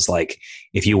themselves. Like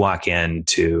if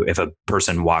a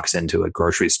person walks into a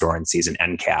grocery store and sees an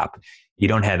end cap, you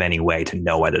don't have any way to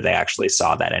know whether they actually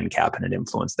saw that end cap and it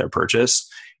influenced their purchase.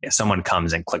 If someone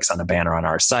comes and clicks on a banner on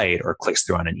our site or clicks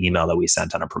through on an email that we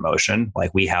sent on a promotion,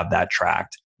 like we have that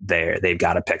tracked. They've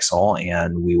got a pixel,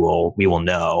 and we will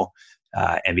know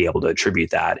and be able to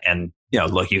attribute that. And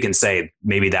look, you can say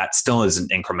maybe that still isn't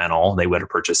incremental. They would have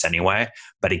purchased anyway,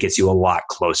 but it gets you a lot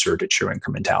closer to true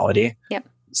incrementality. Yep.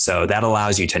 So that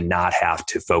allows you to not have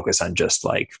to focus on just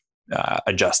like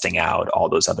adjusting out all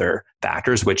those other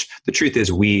factors, which the truth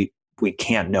is we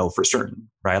can't know for certain,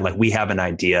 right? Like we have an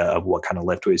idea of what kind of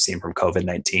lift we've seen from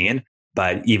COVID-19,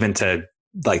 but even to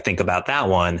like think about that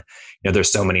one,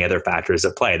 there's so many other factors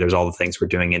at play. There's all the things we're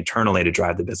doing internally to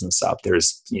drive the business up.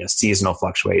 There's, seasonal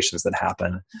fluctuations that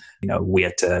happen. We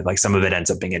have to, like, some of it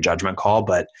ends up being a judgment call,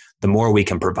 but the more we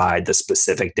can provide the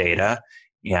specific data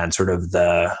and sort of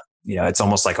it's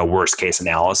almost like a worst case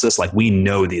analysis. Like we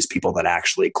know these people that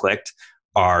actually clicked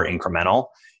are incremental.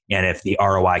 And if the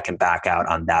ROI can back out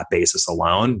on that basis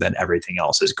alone, then everything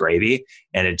else is gravy.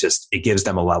 And it gives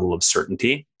them a level of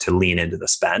certainty to lean into the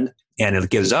spend. And it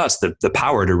gives us the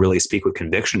power to really speak with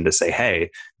conviction to say, hey,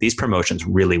 these promotions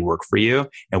really work for you.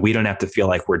 And we don't have to feel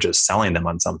like we're just selling them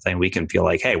on something. We can feel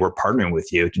like, hey, we're partnering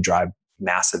with you to drive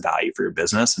massive value for your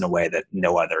business in a way that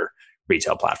no other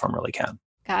retail platform really can.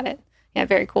 Got it. Yeah,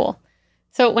 very cool.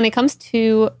 So when it comes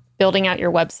to building out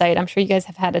your website, I'm sure you guys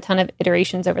have had a ton of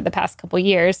iterations over the past couple of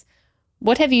years.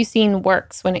 What have you seen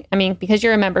works because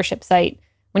you're a membership site,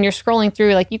 when you're scrolling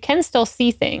through, like you can still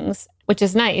see things, which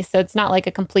is nice. So it's not like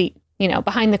a complete,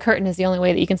 behind the curtain is the only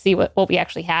way that you can see what we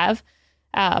actually have.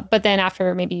 But then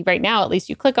after maybe right now, at least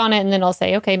you click on it and then it'll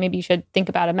say, okay, maybe you should think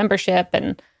about a membership.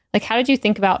 And like, how did you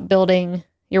think about building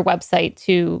your website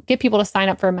to get people to sign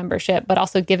up for a membership, but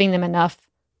also giving them enough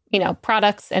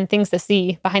products and things to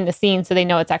see behind the scenes so they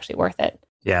know it's actually worth it?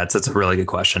 Yeah, it's a really good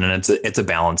question. And it's a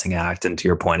balancing act. And to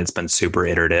your point, it's been super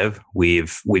iterative.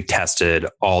 We've tested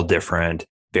all different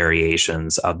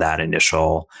variations of that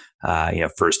initial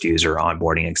first user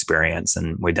onboarding experience.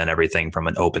 And we've done everything from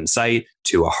an open site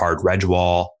to a hard reg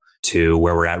wall to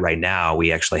where we're at right now.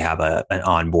 We actually have an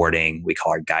onboarding, we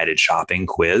call our guided shopping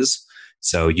quiz.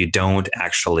 So you don't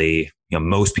actually,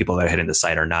 most people that are hitting the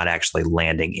site are not actually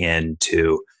landing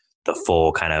into the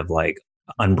full kind of like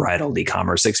unbridled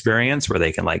e-commerce experience where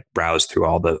they can like browse through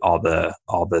all the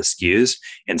SKUs.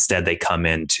 Instead, they come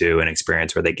into an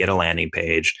experience where they get a landing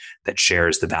page that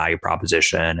shares the value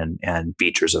proposition and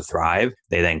features of Thrive.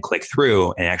 They then click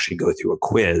through and actually go through a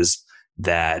quiz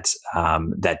that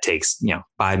takes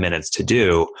 5 minutes to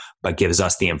do, but gives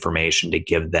us the information to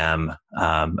give them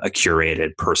a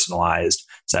curated, personalized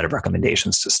set of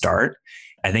recommendations to start.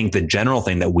 I think the general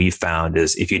thing that we found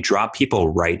is if you drop people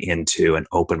right into an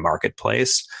open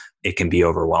marketplace, it can be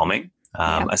overwhelming,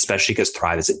 especially because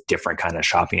Thrive is a different kind of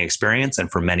shopping experience.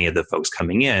 And for many of the folks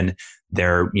coming in,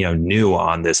 they're new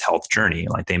on this health journey.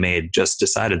 Like they may have just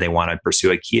decided they want to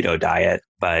pursue a keto diet,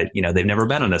 but they've never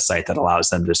been on a site that allows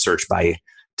them to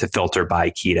filter by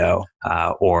keto,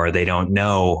 or they don't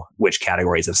know which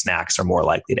categories of snacks are more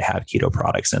likely to have keto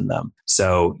products in them.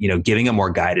 So, giving a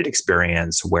more guided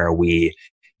experience where we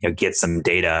get some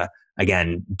data,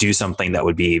 again, do something that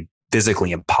would be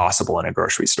physically impossible in a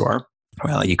grocery store.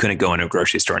 Well, you couldn't go into a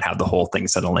grocery store and have the whole thing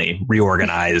suddenly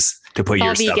reorganize to put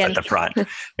your stuff at the front.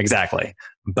 Exactly.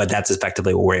 But that's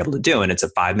effectively what we're able to do. And it's a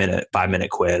 5-minute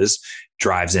quiz,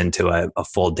 drives into a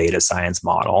full data science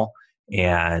model,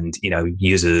 and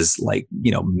uses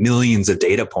millions of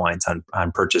data points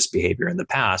on purchase behavior in the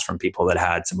past from people that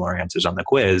had similar answers on the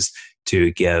quiz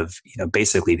to give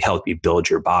basically help you build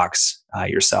your box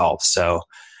yourself. So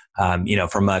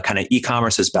from a kind of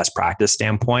e-commerce's best practice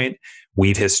standpoint,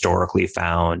 we've historically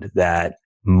found that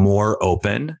more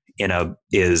open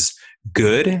is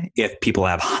good if people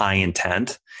have high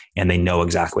intent and they know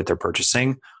exactly what they're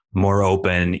purchasing. More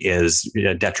open is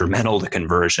detrimental to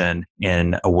conversion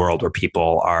in a world where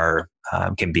people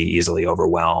can be easily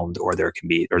overwhelmed, or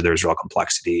there's real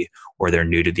complexity, or they're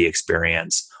new to the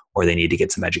experience, or they need to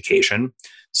get some education.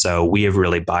 So we have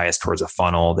really biased towards a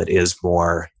funnel that is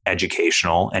more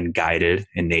educational and guided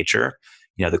in nature.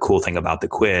 The cool thing about the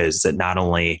quiz is that not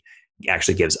only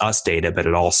actually gives us data, but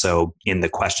it also, in the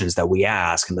questions that we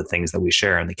ask and the things that we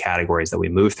share and the categories that we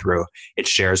move through, it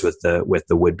shares with the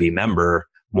would-be member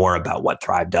more about what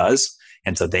Thrive does.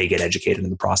 And so they get educated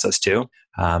in the process too.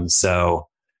 So,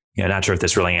 not sure if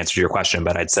this really answers your question,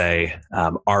 but I'd say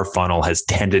our funnel has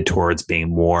tended towards being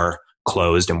more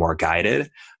closed and more guided,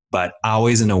 but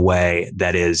always in a way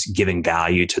that is giving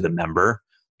value to the member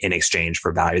in exchange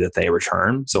for value that they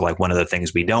return. So like one of the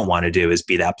things we don't want to do is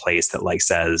be that place that like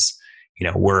says,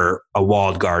 we're a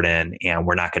walled garden and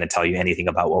we're not going to tell you anything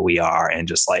about what we are, and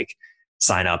just like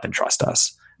sign up and trust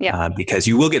us. Yeah. Because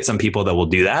you will get some people that will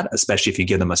do that, especially if you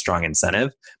give them a strong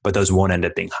incentive, but those won't end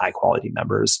up being high quality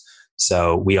members.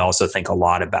 So we also think a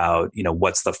lot about,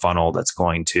 what's the funnel that's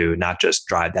going to not just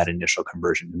drive that initial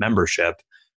conversion to membership,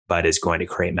 but is going to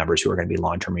create members who are going to be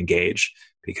long-term engaged,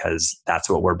 because that's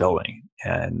what we're building.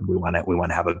 And we want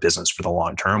to have a business for the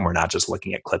long term. We're not just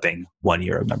looking at clipping 1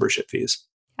 year of membership fees.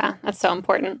 Yeah, that's so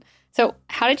important. So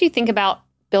how did you think about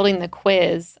building the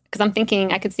quiz? Because I'm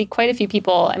thinking I could see quite a few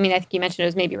people. I mean, I think you mentioned it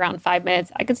was maybe around 5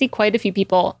 minutes. I could see quite a few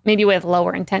people, maybe with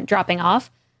lower intent, dropping off.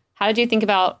 How did you think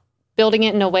about building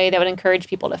it in a way that would encourage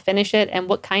people to finish it? And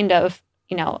what kind of,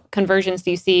 conversions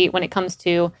do you see when it comes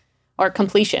to, or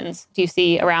completions do you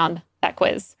see around that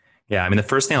quiz? Yeah, I mean, the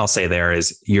first thing I'll say there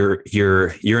is your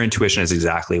intuition is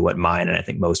exactly what mine and I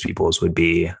think most people's would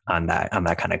be on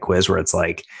that kind of quiz, where it's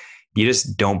like, you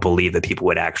just don't believe that people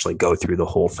would actually go through the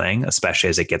whole thing, especially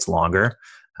as it gets longer.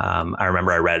 I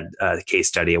remember I read a case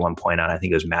study at one point on, I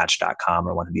think it was Match.com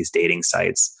or one of these dating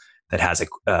sites, that has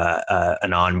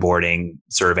an onboarding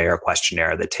survey or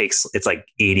questionnaire that it's like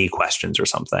 80 questions or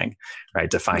something,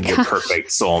 right, to find your perfect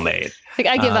soulmate. Like,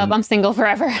 I give up. I'm single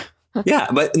forever.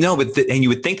 Yeah, but and you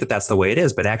would think that that's the way it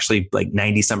is, but actually like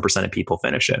 97% of people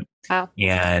finish it. Wow.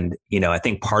 And, I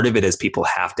think part of it is people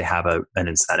have to have an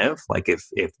incentive. Like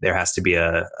if there has to be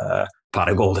a pot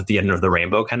of gold at the end of the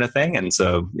rainbow kind of thing. And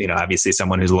so, obviously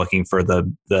someone who's looking for the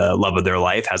love of their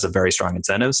life has a very strong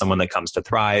incentive. Someone that comes to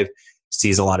Thrive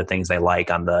sees a lot of things they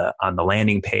like on the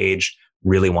landing page,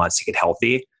 really wants to get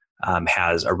healthy,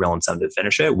 has a real incentive to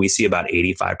finish it. We see about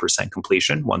 85%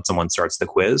 completion once someone starts the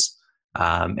quiz.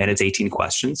 And it's 18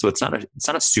 questions. So it's not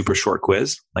a super short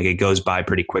quiz. Like it goes by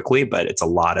pretty quickly, but it's a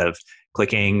lot of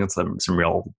clicking, some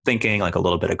real thinking, like a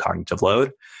little bit of cognitive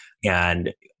load.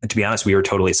 And to be honest, we were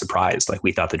totally surprised. Like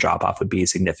we thought the drop off would be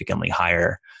significantly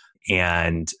higher.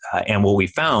 And what we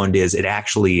found is it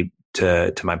actually,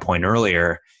 to my point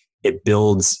earlier, it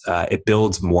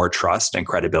builds more trust and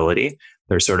credibility.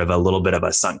 There's sort of a little bit of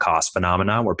a sunk cost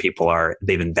phenomena where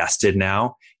they've invested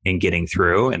now in getting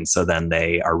through. And so then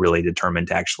they are really determined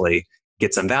to actually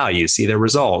get some value, see their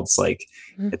results,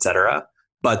 et cetera.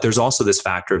 But there's also this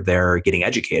factor of they're getting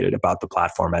educated about the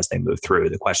platform as they move through.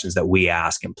 The questions that we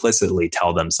ask implicitly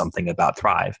tell them something about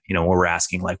Thrive. When we're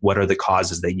asking, like, what are the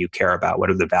causes that you care about?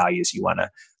 What are the values you want to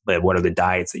live? What are the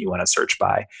diets that you want to search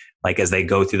by? Like, as they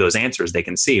go through those answers, they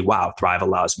can see, wow, Thrive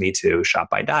allows me to shop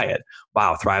by diet.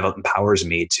 Wow, Thrive empowers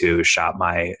me to shop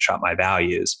my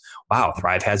values. Wow,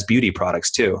 Thrive has beauty products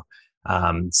too.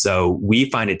 So we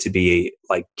find it to be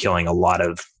like killing a lot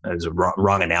of, it's a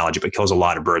wrong analogy, but kills a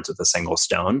lot of birds with a single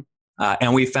stone.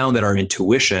 And we found that our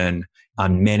intuition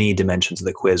on many dimensions of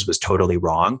the quiz was totally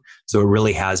wrong. So it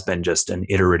really has been just an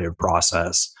iterative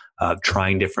process of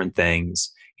trying different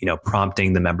things,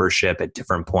 prompting the membership at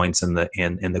different points in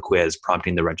the quiz,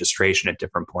 prompting the registration at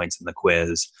different points in the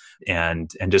quiz, and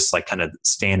just like kind of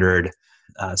standard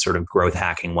sort of growth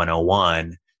hacking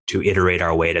 101 to iterate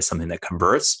our way to something that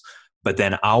converts. But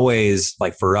then always,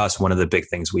 like for us, one of the big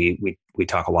things we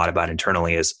talk a lot about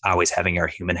internally is always having our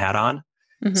human hat on.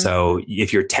 Mm-hmm. So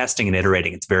if you're testing and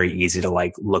iterating, it's very easy to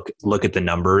like look at the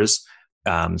numbers,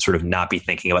 sort of not be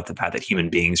thinking about the fact that human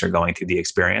beings are going through the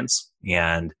experience.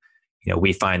 And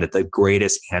we find that the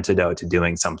greatest antidote to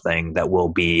doing something that will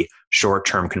be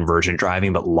short-term conversion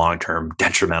driving, but long-term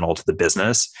detrimental to the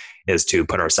business, is to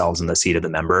put ourselves in the seat of the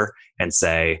member and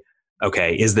say,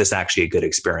 okay, is this actually a good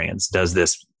experience?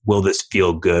 Will this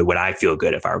feel good? Would I feel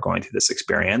good if I were going through this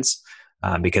experience?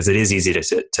 Because it is easy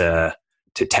to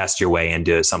test your way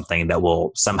into something that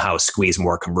will somehow squeeze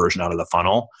more conversion out of the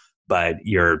funnel, but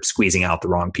you're squeezing out the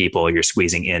wrong people. You're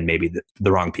squeezing in maybe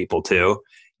the wrong people too,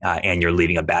 and you're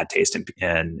leaving a bad taste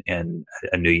in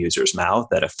a new user's mouth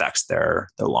that affects their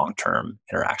long-term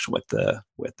interaction with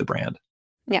the brand.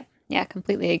 Yeah,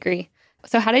 completely agree.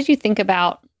 So how did you think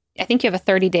about? I think you have a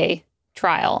 30-day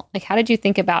trial. Like, how did you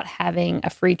think about having a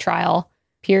free trial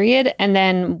period? And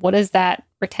then what does that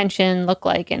retention look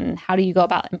like? And how do you go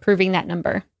about improving that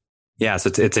number? Yeah, so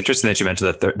it's interesting that you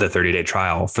mentioned the 30-day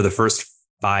trial. For the first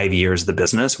 5 years of the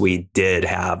business, we did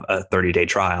have a 30-day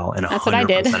trial, and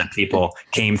 100% of people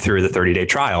came through the 30-day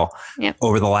trial. Yep.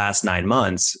 Over the last 9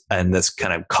 months. And this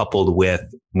kind of coupled with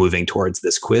moving towards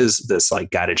this quiz, this like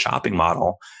guided shopping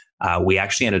model, we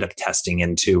actually ended up testing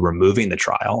into removing the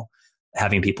trial,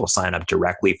 having people sign up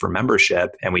directly for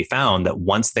membership. And we found that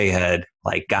once they had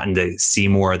like gotten to see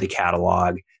more of the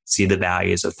catalog, see the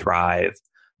values of Thrive,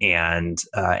 and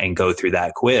go through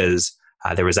that quiz,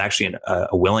 there was actually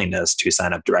a willingness to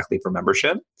sign up directly for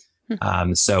membership.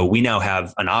 So we now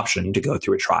have an option to go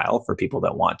through a trial for people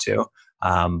that want to.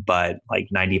 But like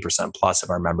 90% plus of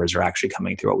our members are actually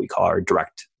coming through what we call our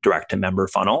direct to member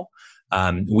funnel.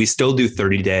 We still do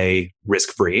 30-day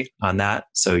risk-free on that.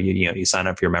 So you sign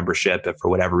up for your membership. If for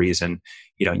whatever reason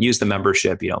you don't use the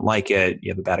membership, you don't like it,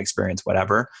 you have a bad experience,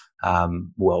 whatever,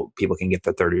 people can get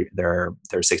their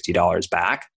 $60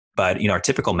 back. But our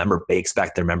typical member, they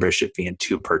expect their membership fee in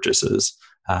 2 purchases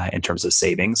in terms of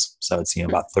savings. So it's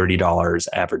about $30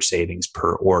 average savings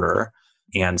per order.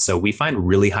 And so we find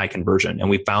really high conversion, and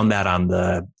we found that on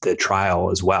the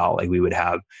trial as well. Like we would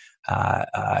have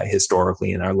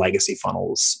historically in our legacy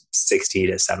funnels, 60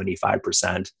 to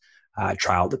 75%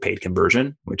 trial to paid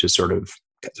conversion, which is sort of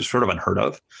unheard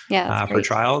of for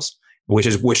trials,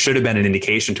 which should have been an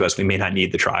indication to us we may not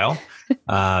need the trial.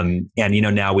 And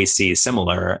now we see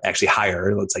similar, actually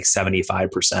higher. It's like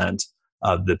 75%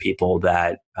 of the people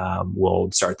that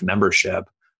will start the membership.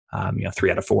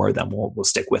 3 out of 4 of them will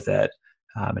stick with it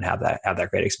and have that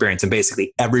great experience. And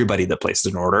basically everybody that places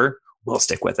an order will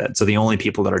stick with it. So the only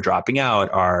people that are dropping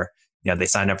out are, they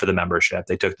signed up for the membership,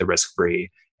 they took the risk-free,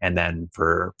 and then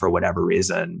for whatever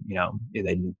reason,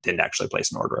 they didn't actually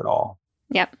place an order at all.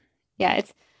 Yep. Yeah.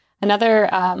 It's another,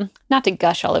 not to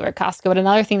gush all over Costco, but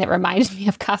another thing that reminded me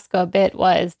of Costco a bit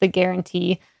was the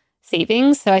guarantee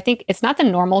savings. So I think it's not the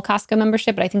normal Costco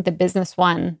membership, but I think the business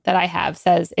one that I have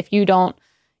says, if you don't,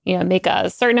 make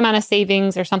a certain amount of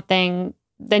savings or something,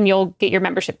 then you'll get your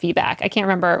membership fee back. I can't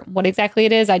remember what exactly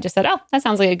it is. I just said, oh, that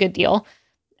sounds like a good deal.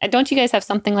 Don't you guys have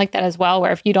something like that as well,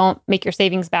 where if you don't make your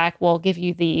savings back, we'll give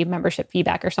you the membership fee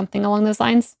back or something along those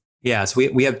lines? Yeah, so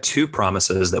we have 2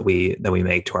 promises that we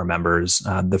make to our members.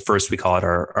 The first, we call it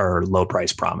our low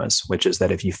price promise, which is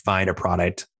that if you find a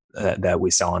product that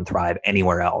we sell on Thrive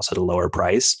anywhere else at a lower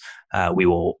price, we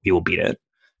will beat it.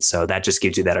 So that just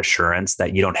gives you that assurance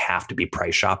that you don't have to be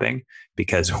price shopping,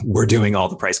 because we're doing all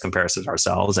the price comparisons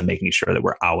ourselves and making sure that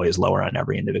we're always lower on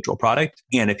every individual product.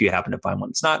 And if you happen to find one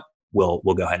that's not, we'll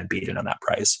go ahead and beat it on that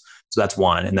price. So that's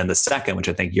one. And then the second, which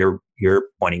I think you're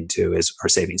pointing to, is our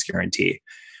savings guarantee,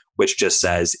 which just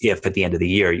says if at the end of the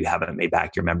year you haven't made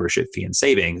back your membership fee and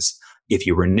savings, if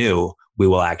you renew, we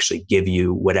will actually give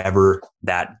you whatever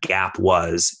that gap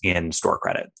was in store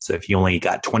credit. So if you only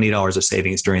got $20 of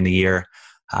savings during the year,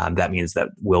 that means that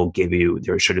we'll give you,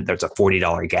 there's a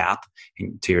 $40 gap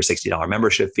to your $60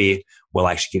 membership fee. We'll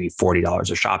actually give you $40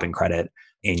 of shopping credit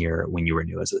when you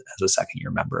renew as a second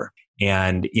year member.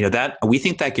 And that we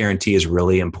think that guarantee is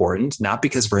really important, not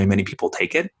because very many people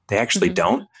take it. They actually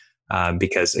don't,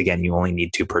 because again, you only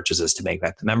need 2 purchases to make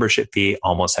back the membership fee.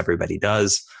 Almost everybody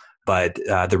does. But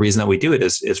the reason that we do it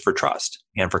is for trust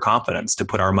and for confidence, to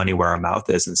put our money where our mouth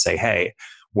is and say, hey,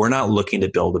 we're not looking to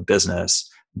build a business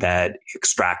that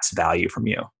extracts value from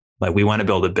you. Like, we want to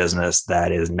build a business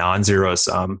that is non-zero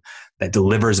sum, that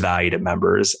delivers value to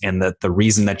members, and that the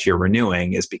reason that you're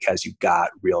renewing is because you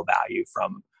got real value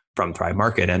from Thrive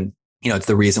Market. And it's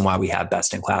the reason why we have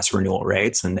best-in-class renewal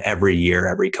rates, and every year,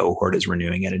 every cohort is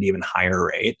renewing at an even higher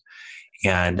rate.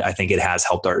 And I think it has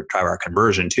helped drive our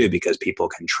conversion too, because people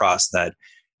can trust that,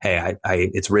 hey,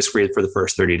 it's risk-free for the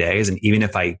first 30 days. And even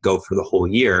if I go for the whole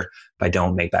year, if I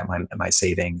don't make back my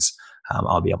savings,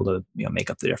 I'll be able to make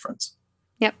up the difference.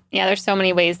 Yep. Yeah, there's so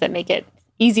many ways that make it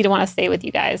easy to want to stay with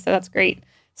you guys. So that's great.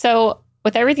 So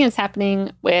with everything that's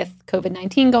happening with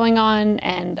COVID-19 going on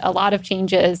and a lot of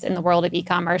changes in the world of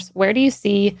e-commerce, where do you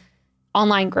see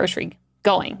online grocery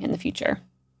going in the future?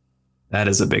 That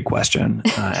is a big question.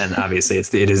 And obviously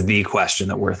it is the question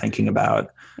that we're thinking about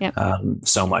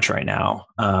so much right now.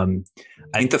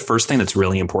 I think the first thing that's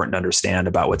really important to understand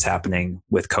about what's happening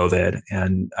with COVID,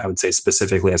 and I would say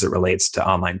specifically as it relates to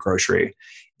online grocery,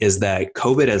 is that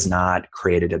COVID has not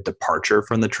created a departure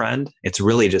from the trend. It's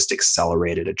really just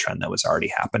accelerated a trend that was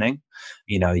already happening.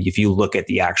 If you look at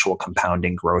the actual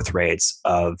compounding growth rates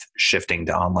of shifting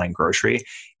to online grocery,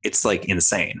 it's like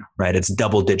insane, right? It's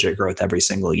double-digit growth every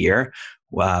single year,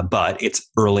 but it's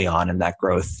early on in that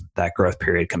growth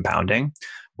period compounding.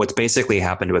 What's basically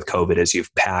happened with COVID is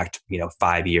you've packed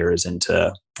 5 years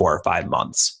into 4 or 5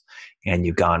 months. And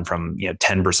you've gone from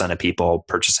 10% of people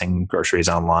purchasing groceries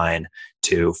online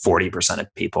to 40%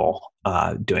 of people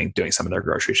doing some of their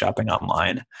grocery shopping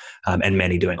online, and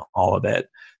many doing all of it.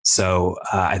 So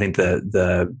I think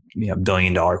the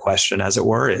billion-dollar question, as it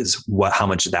were, is how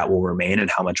much of that will remain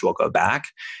and how much will go back.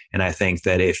 And I think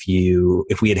that if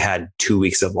we had 2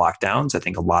 weeks of lockdowns, I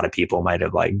think a lot of people might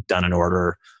have done an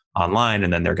order online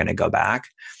and then they're going to go back.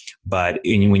 But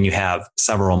when you have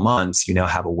several months, you now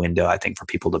have a window, I think, for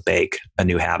people to bake a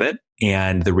new habit.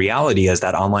 And the reality is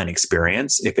that online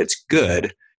experience, if it's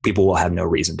good, people will have no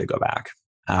reason to go back.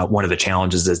 One of the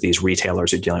challenges is these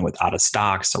retailers are dealing with out of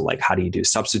stock. So how do you do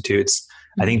substitutes?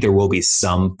 I think there will be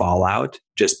some fallout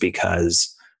just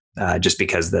because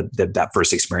that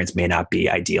first experience may not be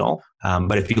ideal.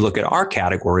 But if you look at our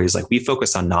categories, we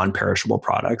focus on non-perishable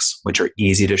products, which are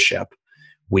easy to ship.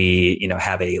 We,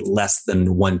 have a less than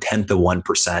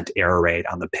 0.1% error rate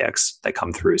on the picks that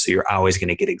come through. So you're always going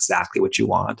to get exactly what you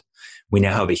want. We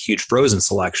now have a huge frozen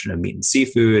selection of meat and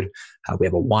seafood. We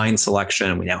have a wine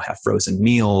selection. We now have frozen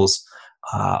meals,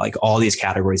 all these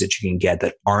categories that you can get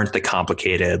that aren't the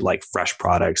complicated, fresh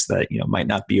products that, might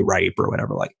not be ripe or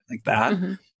whatever like that.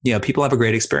 Mm-hmm. People have a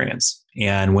great experience.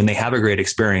 And when they have a great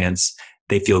experience,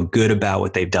 they feel good about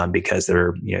what they've done because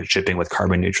they're shipping with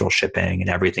carbon neutral shipping and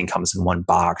everything comes in one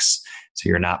box. So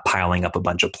you're not piling up a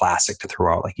bunch of plastic to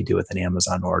throw out like you do with an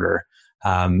Amazon order.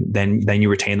 Then you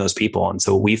retain those people. And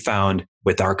so what we found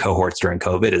with our cohorts during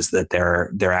COVID is that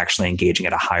they're actually engaging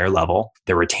at a higher level.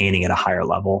 They're retaining at a higher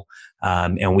level.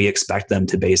 And we expect them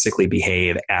to basically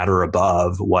behave at or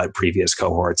above what previous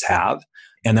cohorts have.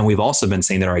 And then we've also been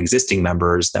seeing that our existing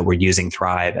members that were using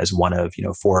Thrive as one of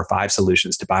 4 or 5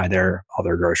 solutions to buy all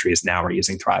their groceries now are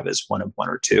using Thrive as one of 1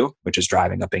 or 2, which is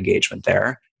driving up engagement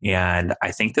there. And I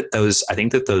think that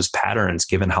those patterns,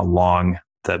 given how long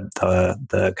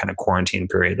the kind of quarantine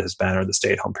period has been or the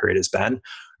stay-at-home period has been,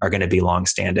 are going to be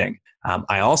long-standing.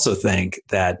 I also think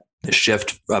that the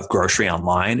shift of grocery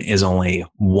online is only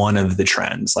one of the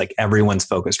trends. Everyone's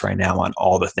focused right now on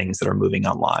all the things that are moving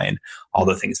online, all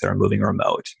the things that are moving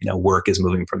remote. Work is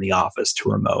moving from the office to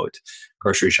remote.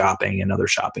 Grocery shopping and other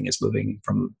shopping is moving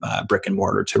from brick and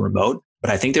mortar to remote.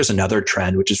 But I think there's another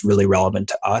trend which is really relevant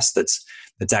to us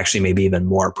that's actually maybe even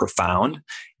more profound.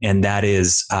 And that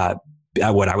is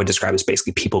what I would describe as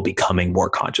basically people becoming more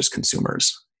conscious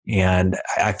consumers. And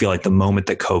I feel like the moment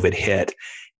that COVID hit,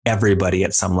 everybody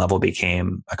at some level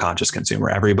became a conscious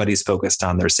consumer. Everybody's focused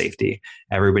on their safety.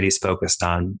 Everybody's focused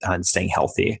on staying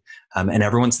healthy. And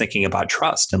everyone's thinking about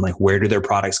trust and where do their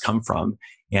products come from?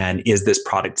 And is this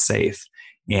product safe?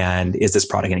 And is this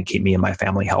product going to keep me and my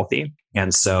family healthy?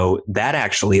 And so that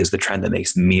actually is the trend that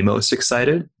makes me most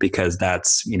excited because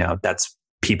that's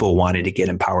people wanting to get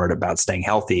empowered about staying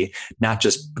healthy, not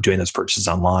just doing those purchases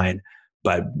online,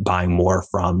 but buying more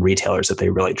from retailers that they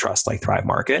really trust, like Thrive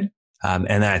Market. And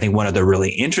then I think one of the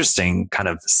really interesting kind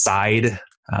of side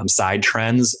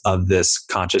trends of this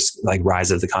conscious, like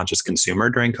rise of the conscious consumer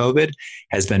during COVID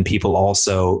has been people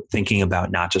also thinking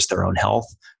about not just their own health,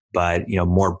 but,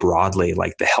 more broadly,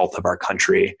 like the health of our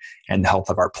country and the health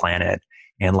of our planet.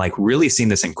 And like really seeing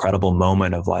this incredible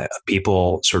moment of like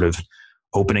people sort of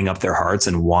opening up their hearts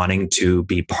and wanting to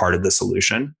be part of the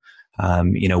solution.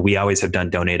 We always have done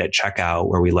donate at checkout,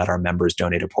 where we let our members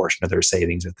donate a portion of their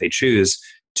savings if they choose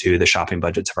to the shopping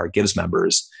budgets of our Gives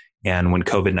members. And when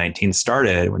COVID-19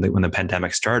 started, when the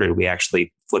pandemic started, we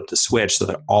actually flipped the switch so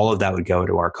that all of that would go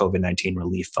to our COVID-19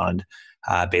 relief fund,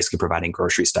 basically providing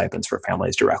grocery stipends for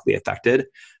families directly affected.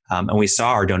 And we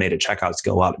saw our donated checkouts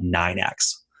go up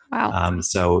 9x. Wow.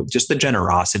 So just the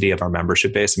generosity of our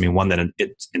membership base. I mean, one that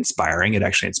it's inspiring. It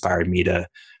actually inspired me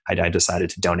I decided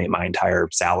to donate my entire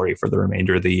salary for the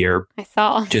remainder of the year I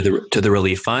saw to the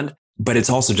relief fund. But it's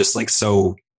also just like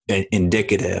so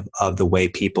indicative of the way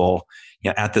people,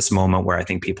 at this moment where I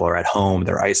think people are at home,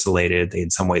 they're isolated, they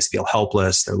in some ways feel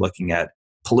helpless, they're looking at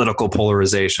political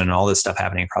polarization and all this stuff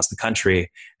happening across the country.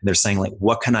 And they're saying like,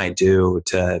 what can I do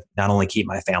to not only keep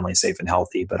my family safe and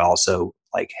healthy, but also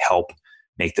like help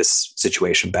make this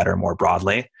situation better more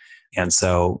broadly. And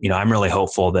so, I'm really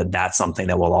hopeful that that's something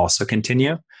that will also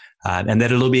continue. And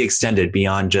that it'll be extended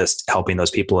beyond just helping those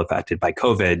people affected by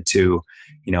COVID to,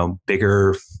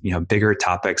 bigger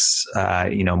topics,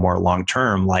 more long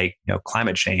term, like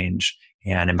climate change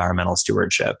and environmental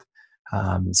stewardship.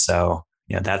 So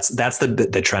that's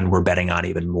the trend we're betting on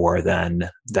even more than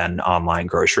online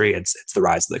grocery. It's the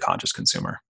rise of the conscious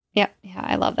consumer. Yep. Yeah,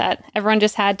 I love that. Everyone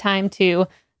just had time to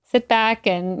sit back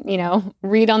and,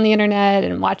 read on the internet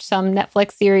and watch some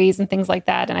Netflix series and things like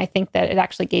that. And I think that it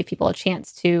actually gave people a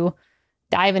chance to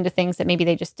dive into things that maybe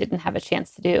they just didn't have a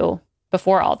chance to do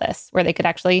before all this, where they could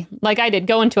actually, like I did,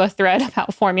 go into a thread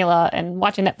about formula and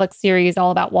watch a Netflix series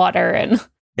all about water. And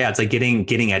yeah, it's like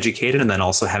getting educated and then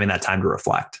also having that time to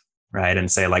reflect, right? And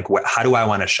say like, how do I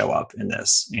want to show up in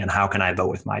this? And how can I vote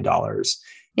with my dollars?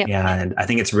 Yep. And I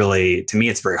think it's really, to me,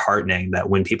 it's very heartening that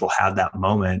when people have that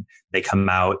moment, they come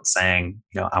out saying,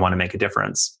 I want to make a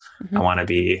difference. Mm-hmm. I want to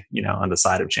be, on the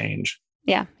side of change.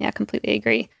 Yeah, completely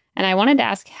agree. And I wanted to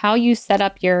ask how you set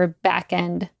up your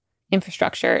back-end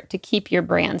infrastructure to keep your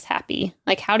brands happy.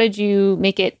 Like, how did you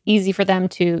make it easy for them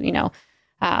to,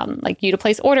 like you to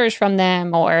place orders from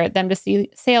them or them to see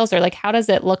sales, or like, how does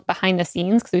it look behind the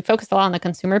scenes? Because we focused a lot on the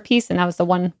consumer piece, and that was the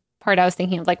one part I was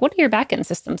thinking of, like, what do your back-end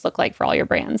systems look like for all your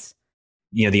brands?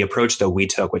 The approach that we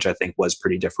took, which I think was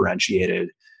pretty differentiated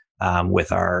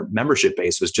with our membership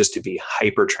base, was just to be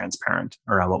hyper transparent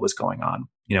around what was going on.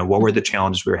 What were the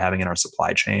challenges we were having in our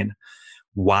supply chain?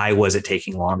 Why was it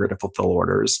taking longer to fulfill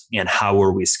orders? And how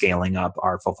were we scaling up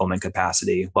our fulfillment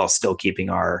capacity while still keeping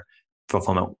our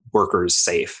fulfillment workers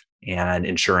safe and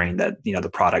ensuring that, the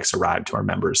products arrived to our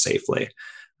members safely?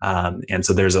 And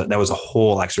so that was a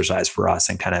whole exercise for us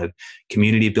in kind of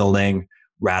community building,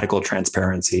 radical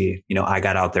transparency. I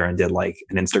got out there and did like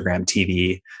an Instagram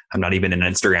TV. I'm not even an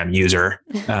Instagram user,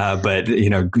 but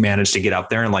managed to get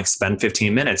out there and like spend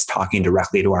 15 minutes talking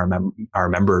directly to our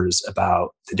members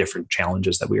about the different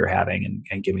challenges that we were having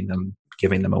and giving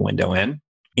them a window in.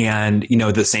 And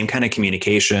the same kind of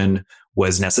communication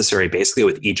was necessary basically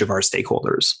with each of our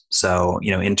stakeholders. So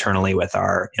internally with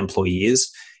our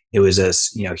employees, it was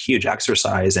this huge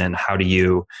exercise in how do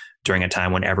you, during a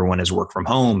time when everyone is work from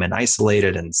home and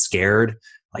isolated and scared,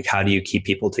 like how do you keep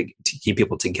people to keep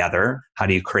people together? How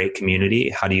do you create community?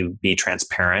 How do you be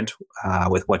transparent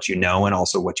with what you know and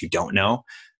also what you don't know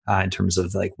in terms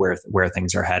of like where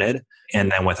things are headed?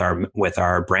 And then with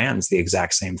our brands, the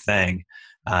exact same thing.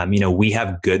 We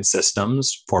have good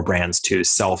systems for brands to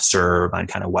self-serve on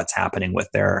kind of what's happening with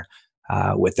their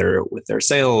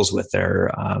sales, with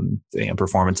their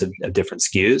performance of different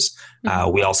SKUs.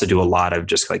 Mm-hmm. We also do a lot of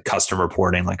just like custom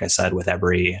reporting, like I said, with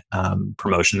every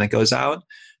promotion that goes out.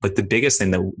 But the biggest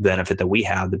thing, the benefit that we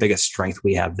have, the biggest strength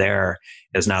we have there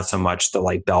is not so much the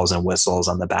like bells and whistles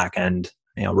on the back end,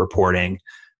 reporting,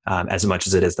 as much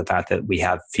as it is the fact that we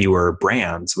have fewer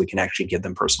brands, we can actually give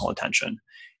them personal attention.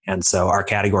 And so our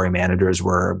category managers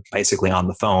were basically on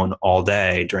the phone all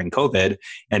day during COVID.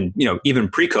 And, even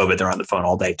pre-COVID, they're on the phone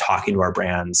all day talking to our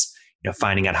brands,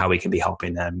 finding out how we can be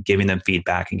helping them, giving them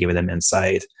feedback and giving them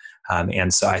insight.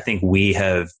 And so I think we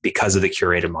have, because of the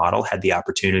curated model, had the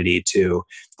opportunity to,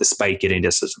 despite getting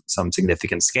to some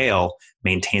significant scale,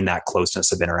 maintain that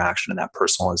closeness of interaction and that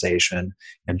personalization.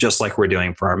 And just like we're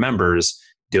doing for our members,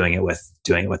 doing it with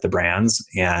the brands.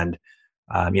 And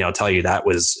I'll tell you that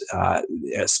was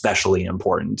especially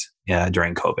important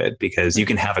during COVID, because you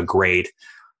can have a great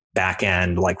back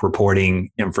end like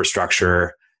reporting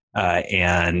infrastructure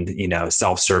and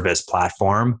self-service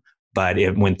platform, but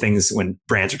when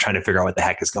brands are trying to figure out what the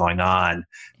heck is going on,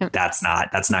 that's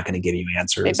not going to give you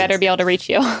answers. They better be able to reach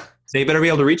you. They better be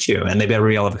able to reach you, and they better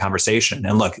be able to have a conversation.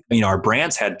 And look, our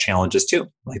brands had challenges too.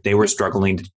 Like they were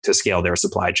struggling to scale their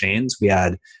supply chains. We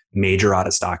had major out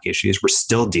of stock issues. We're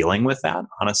still dealing with that,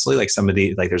 honestly. Like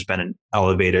there's been an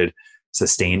elevated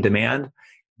sustained demand,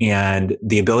 and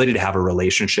the ability to have a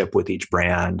relationship with each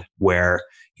brand where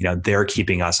they're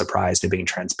keeping us apprised and being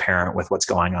transparent with what's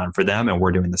going on for them, and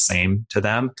we're doing the same to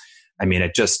them. I mean,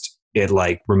 it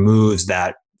like removes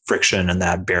that friction and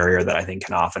that barrier that I think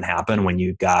can often happen when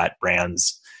you've got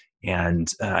brands and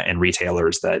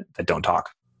retailers that don't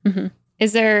talk. Mm-hmm.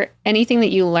 Is there anything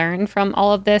that you learned from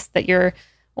all of this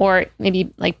or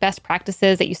maybe like best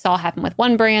practices that you saw happen with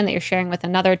one brand that you're sharing with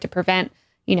another to prevent,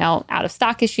 out of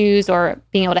stock issues or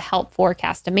being able to help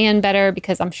forecast demand better?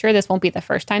 Because I'm sure this won't be the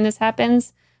first time this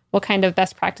happens. What kind of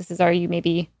best practices are you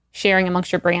maybe sharing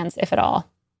amongst your brands, if at all?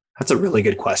 That's a really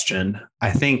good question.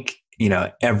 I think,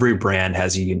 every brand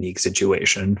has a unique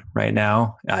situation right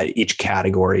now. Each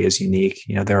category is unique.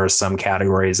 There are some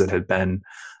categories that have been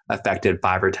affected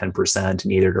 5 or 10%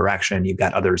 in either direction. You've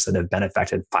got others that have been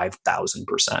affected 5,000%.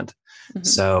 Mm-hmm.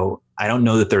 So I don't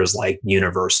know that there's like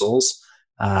universals.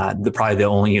 Probably the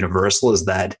only universal is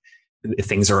that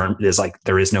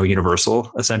there is no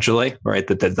universal, essentially, right?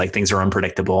 That like things are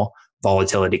unpredictable,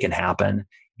 volatility can happen,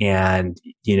 and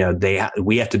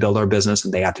we have to build our business,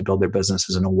 and they have to build their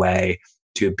businesses in a way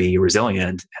to be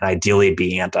resilient and ideally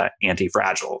be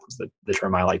anti-fragile. Is the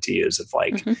term I like to use of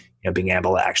like mm-hmm. Being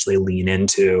able to actually lean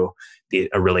into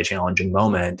a really challenging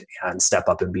moment and step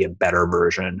up and be a better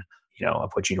version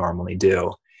of what you normally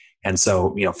do. And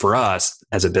so, for us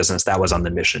as a business, that was on the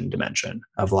mission dimension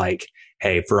of like,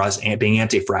 hey, for us, being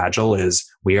anti-fragile is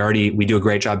we do a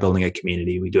great job building a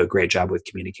community. We do a great job with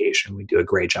communication. We do a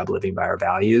great job living by our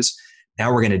values.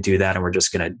 Now we're going to do that, and we're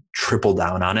just going to triple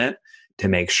down on it to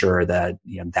make sure that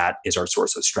that is our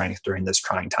source of strength during this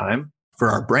trying time. For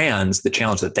our brands, the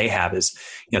challenge that they have is,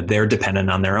 they're dependent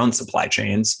on their own supply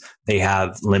chains. They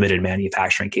have limited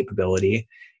manufacturing capability.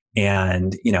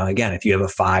 And, again, if you have a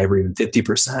 5 or even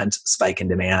 50% spike in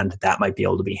demand, that might be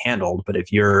able to be handled. But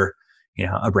if you're,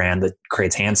 a brand that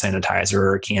creates hand sanitizer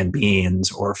or canned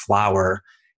beans or flour,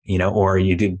 or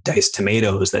you do diced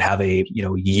tomatoes that have a,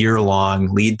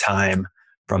 year-long lead time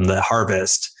from the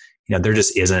harvest, there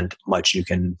just isn't much you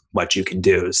can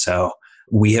do. So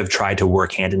we have tried to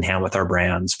work hand in hand with our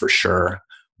brands for sure.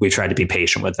 We've tried to be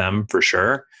patient with them for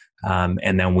sure.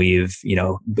 And then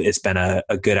it's been a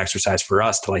good exercise for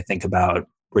us to think about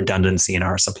redundancy in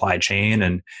our supply chain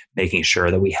and making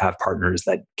sure that we have partners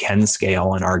that can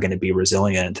scale and are going to be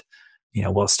resilient,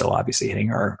 while still obviously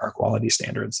hitting our quality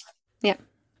standards. Yeah,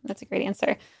 that's a great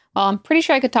answer. Well, I'm pretty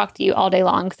sure I could talk to you all day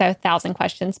long because I have 1,000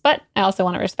 questions, but I also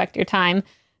want to respect your time.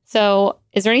 So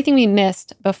is there anything we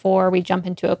missed before we jump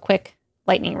into a quick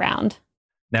lightning round?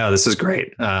 No, this is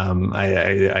great.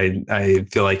 I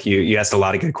feel like you asked a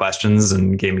lot of good questions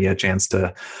and gave me a chance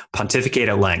to pontificate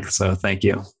at length. So thank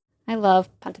you. I love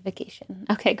pontification.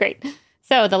 Okay, great.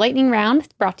 So the lightning round is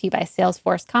brought to you by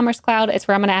Salesforce Commerce Cloud. It's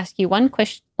where I'm going to ask you one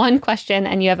question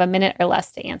and you have a minute or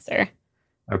less to answer.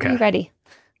 Okay. Are you ready?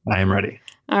 I am ready.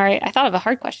 All right. I thought of a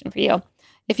hard question for you.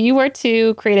 If you were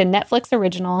to create a Netflix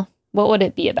original, what would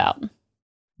it be about?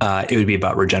 It would be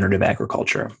about regenerative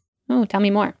agriculture. Oh, tell me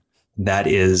more. That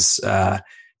is, to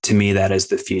me, that is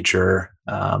the future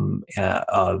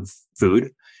of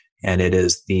food. And it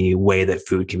is the way that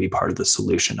food can be part of the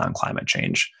solution on climate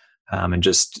change. And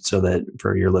just so that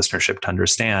for your listenership to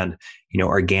understand,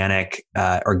 organic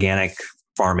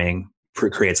farming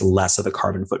creates less of a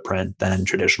carbon footprint than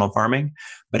traditional farming,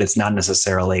 but it's not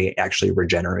necessarily actually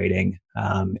regenerating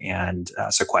and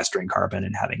sequestering carbon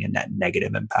and having a net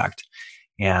negative impact.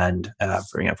 And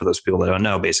for those people that don't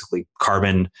know, basically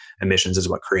carbon emissions is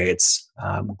what creates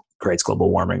global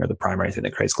warming, or the primary thing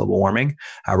that creates global warming.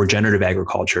 Regenerative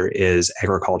agriculture is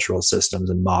agricultural systems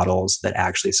and models that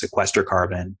actually sequester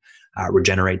carbon,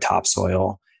 regenerate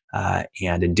topsoil,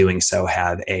 and in doing so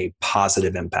have a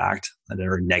positive impact,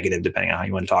 or negative, depending on how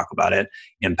you want to talk about it,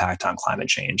 impact on climate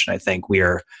change. And I think we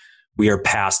are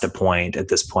past a point at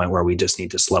this point where we just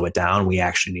need to slow it down. We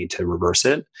actually need to reverse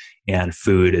it. And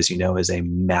food, as you know, is a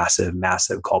massive,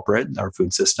 massive culprit in our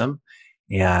food system.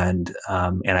 And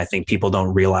I think people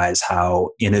don't realize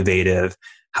how innovative,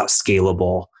 how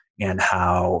scalable, and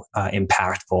how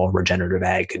impactful regenerative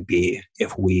ag could be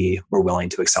if we were willing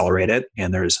to accelerate it.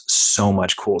 And there's so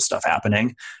much cool stuff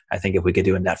happening. I think if we could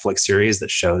do a Netflix series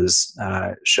that shows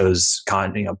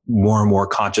more and more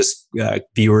conscious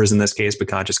viewers in this case, but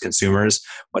conscious consumers,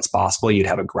 what's possible, you'd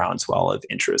have a groundswell of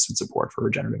interest and support for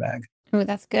regenerative ag. Oh,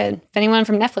 that's good. If anyone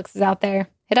from Netflix is out there,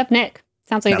 hit up Nick.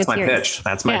 Sounds like a good series. Pitch.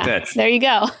 That's my pitch. There you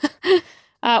go.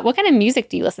 What kind of music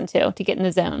do you listen to get in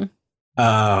the zone?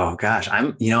 Oh gosh,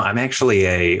 I'm actually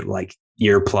a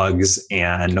earplugs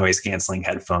and noise canceling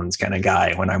headphones kind of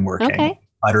guy when I'm working. Okay.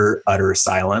 Utter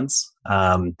silence.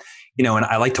 And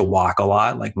I like to walk a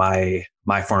lot. Like my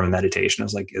form of meditation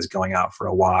is going out for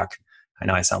a walk. I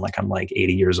know I sound like I'm like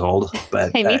 80 years old,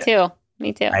 but hey, me too.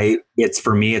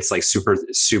 It's like super,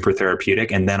 super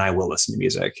therapeutic. And then I will listen to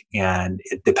music, and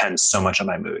it depends so much on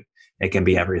my mood. It can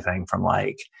be everything from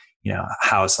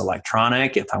house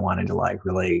electronic, if I wanted to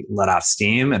really let off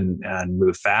steam and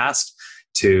move fast,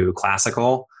 to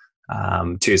classical,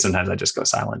 to sometimes I just go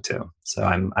silent too. So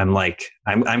I'm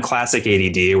classic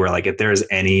ADD, where if there's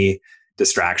any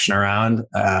distraction around,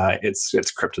 it's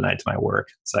kryptonite to my work.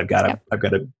 So I've got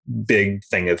a big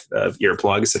thing of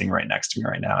earplugs sitting right next to me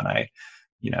right now, and I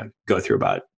go through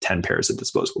about 10 pairs of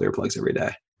disposable earplugs every day.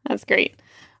 That's great.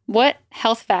 What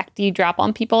health fact do you drop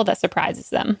on people that surprises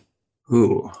them?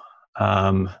 Ooh,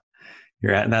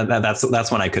 you're at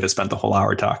that's one I could have spent the whole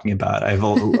hour talking about.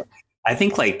 I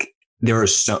think there are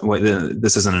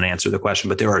this isn't an answer to the question,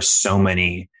 but there are so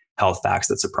many health facts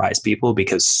that surprise people,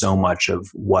 because so much of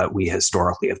what we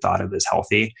historically have thought of as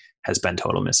healthy has been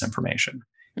total misinformation.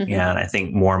 Mm-hmm. And I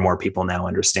think more and more people now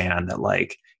understand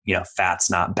that fat's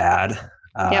not bad.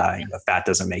 Fat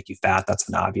doesn't make you fat. That's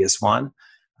an obvious one.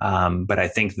 But I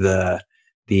think the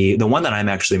one that I'm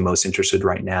actually most interested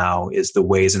right now is the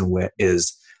ways in which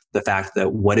is the fact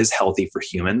that what is healthy for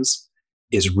humans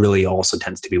is really also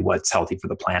tends to be what's healthy for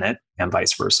the planet, and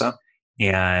vice versa.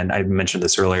 And I mentioned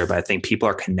this earlier, but I think people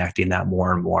are connecting that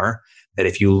more and more, that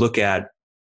if you look at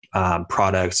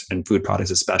products and food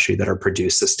products, especially that are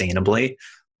produced sustainably,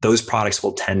 those products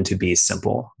will tend to be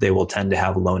simple. They will tend to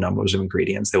have low numbers of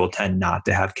ingredients. They will tend not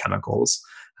to have chemicals.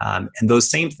 And those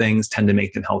same things tend to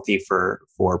make them healthy for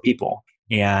people.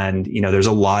 And, there's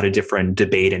a lot of different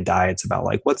debate in diets about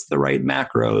what's the right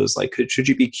macros? Should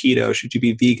you be keto? Should you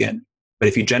be vegan? But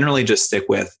if you generally just stick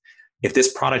with, if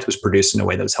this product was produced in a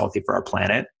way that was healthy for our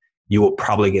planet, you will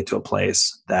probably get to a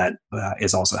place that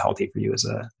is also healthy for you as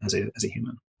a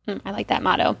human. I like that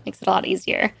motto. Makes it a lot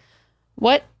easier.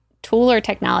 What tool or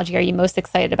technology are you most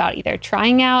excited about either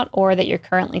trying out or that you're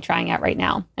currently trying out right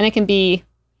now? And it can be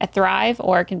at Thrive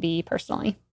or it can be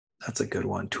personally. That's a good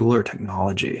one. Tool or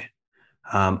technology.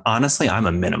 Honestly, I'm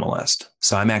a minimalist.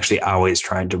 So I'm actually always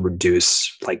trying to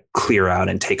reduce, clear out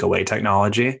and take away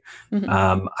technology.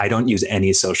 Mm-hmm. I don't use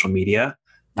any social media.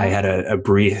 Mm-hmm. I had a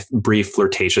brief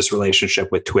flirtatious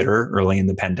relationship with Twitter early in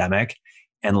the pandemic,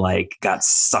 and got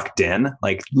sucked in.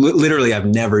 Literally, I've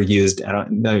never used,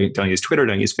 don't use Twitter,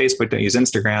 don't use Facebook, don't use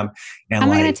Instagram. And I'm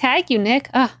going to tag you, Nick.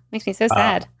 Oh, makes me so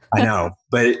sad. I know,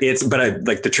 but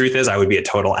the truth is I would be a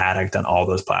total addict on all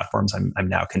those platforms. I'm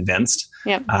now convinced.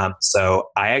 Yep. So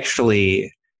I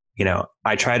actually,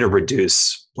 I try to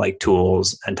reduce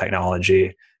tools and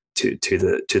technology to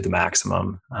the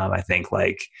maximum. I think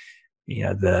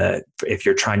if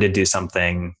you're trying to do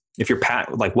something, if you're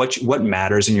what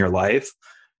matters in your life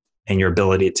and your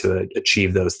ability to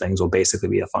achieve those things will basically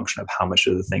be a function of how much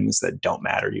of the things that don't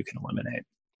matter you can eliminate.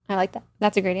 I like that.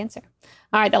 That's a great answer.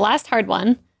 All right. The last hard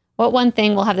one. What one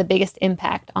thing will have the biggest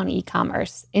impact on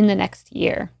e-commerce in the next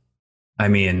year? I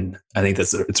mean, I think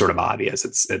it's sort of obvious.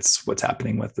 It's what's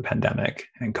happening with the pandemic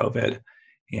and COVID.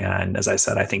 And as I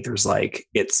said, I think there's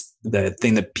it's the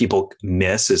thing that people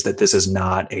miss is that this is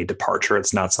not a departure.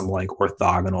 It's not some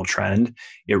orthogonal trend.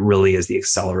 It really is the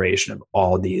acceleration of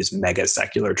all these mega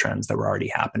secular trends that were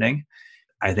already happening.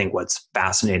 I think what's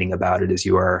fascinating about it is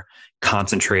you are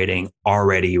concentrating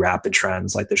already rapid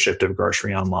trends like the shift of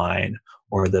grocery online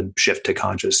or the shift to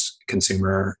conscious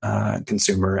consumer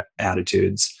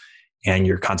attitudes. And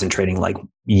you're concentrating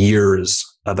years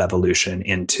of evolution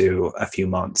into a few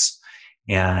months.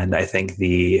 And I think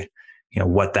the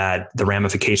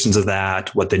ramifications of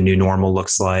that, what the new normal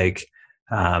looks like,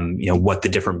 what the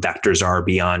different vectors are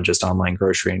beyond just online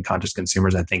grocery and conscious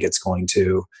consumers, I think it's going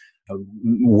to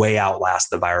way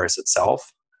outlast the virus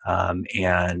itself.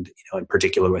 And in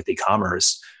particular with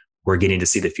e-commerce, we're getting to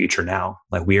see the future now.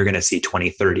 We are going to see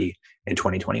 2030 in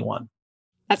 2021.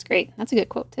 That's great. That's a good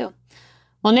quote too.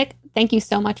 Well, Nick, thank you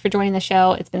so much for joining the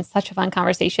show. It's been such a fun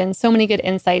conversation. So many good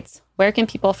insights. Where can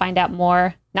people find out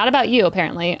more? Not about you,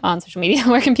 apparently, on social media.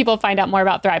 Where can people find out more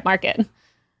about Thrive Market?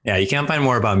 Yeah, you can't find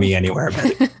more about me anywhere,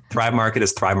 but Thrive Market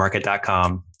is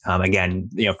thrivemarket.com. Again,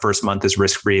 first month is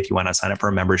risk-free if you want to sign up for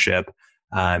a membership.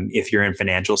 If you're in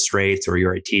financial straits or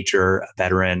you're a teacher, a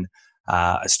veteran,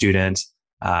 a student,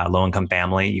 low-income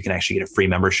family, you can actually get a free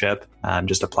membership.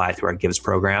 Just apply through our Gives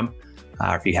program.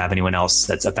 If you have anyone else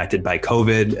that's affected by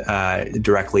COVID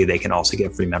directly, they can also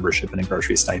get a free membership and a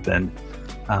grocery stipend.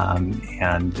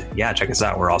 And yeah, check us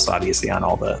out. We're also obviously on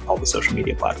all the social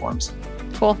media platforms.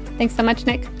 Cool. Thanks so much,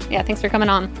 Nick. Yeah, thanks for coming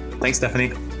on. Thanks,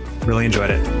 Stephanie. Really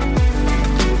enjoyed it.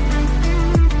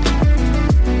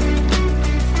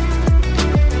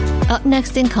 Up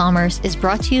Next in Commerce is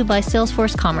brought to you by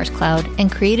Salesforce Commerce Cloud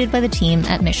and created by the team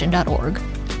at Mission.org.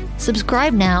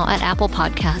 Subscribe now at Apple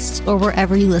Podcasts or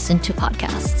wherever you listen to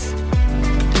podcasts.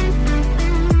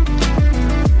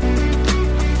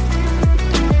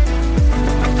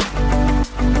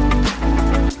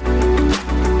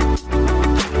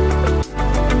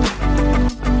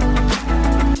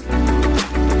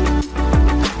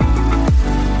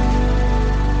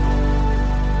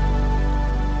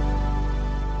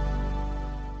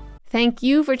 Thank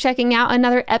you for checking out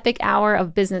another epic hour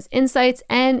of business insights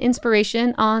and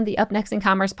inspiration on the Up Next in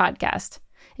Commerce podcast.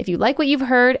 If you like what you've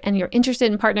heard and you're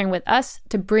interested in partnering with us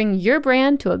to bring your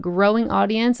brand to a growing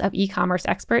audience of e-commerce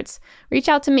experts, reach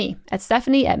out to me at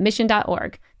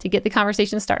Stephanie@Mission.org to get the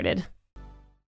conversation started.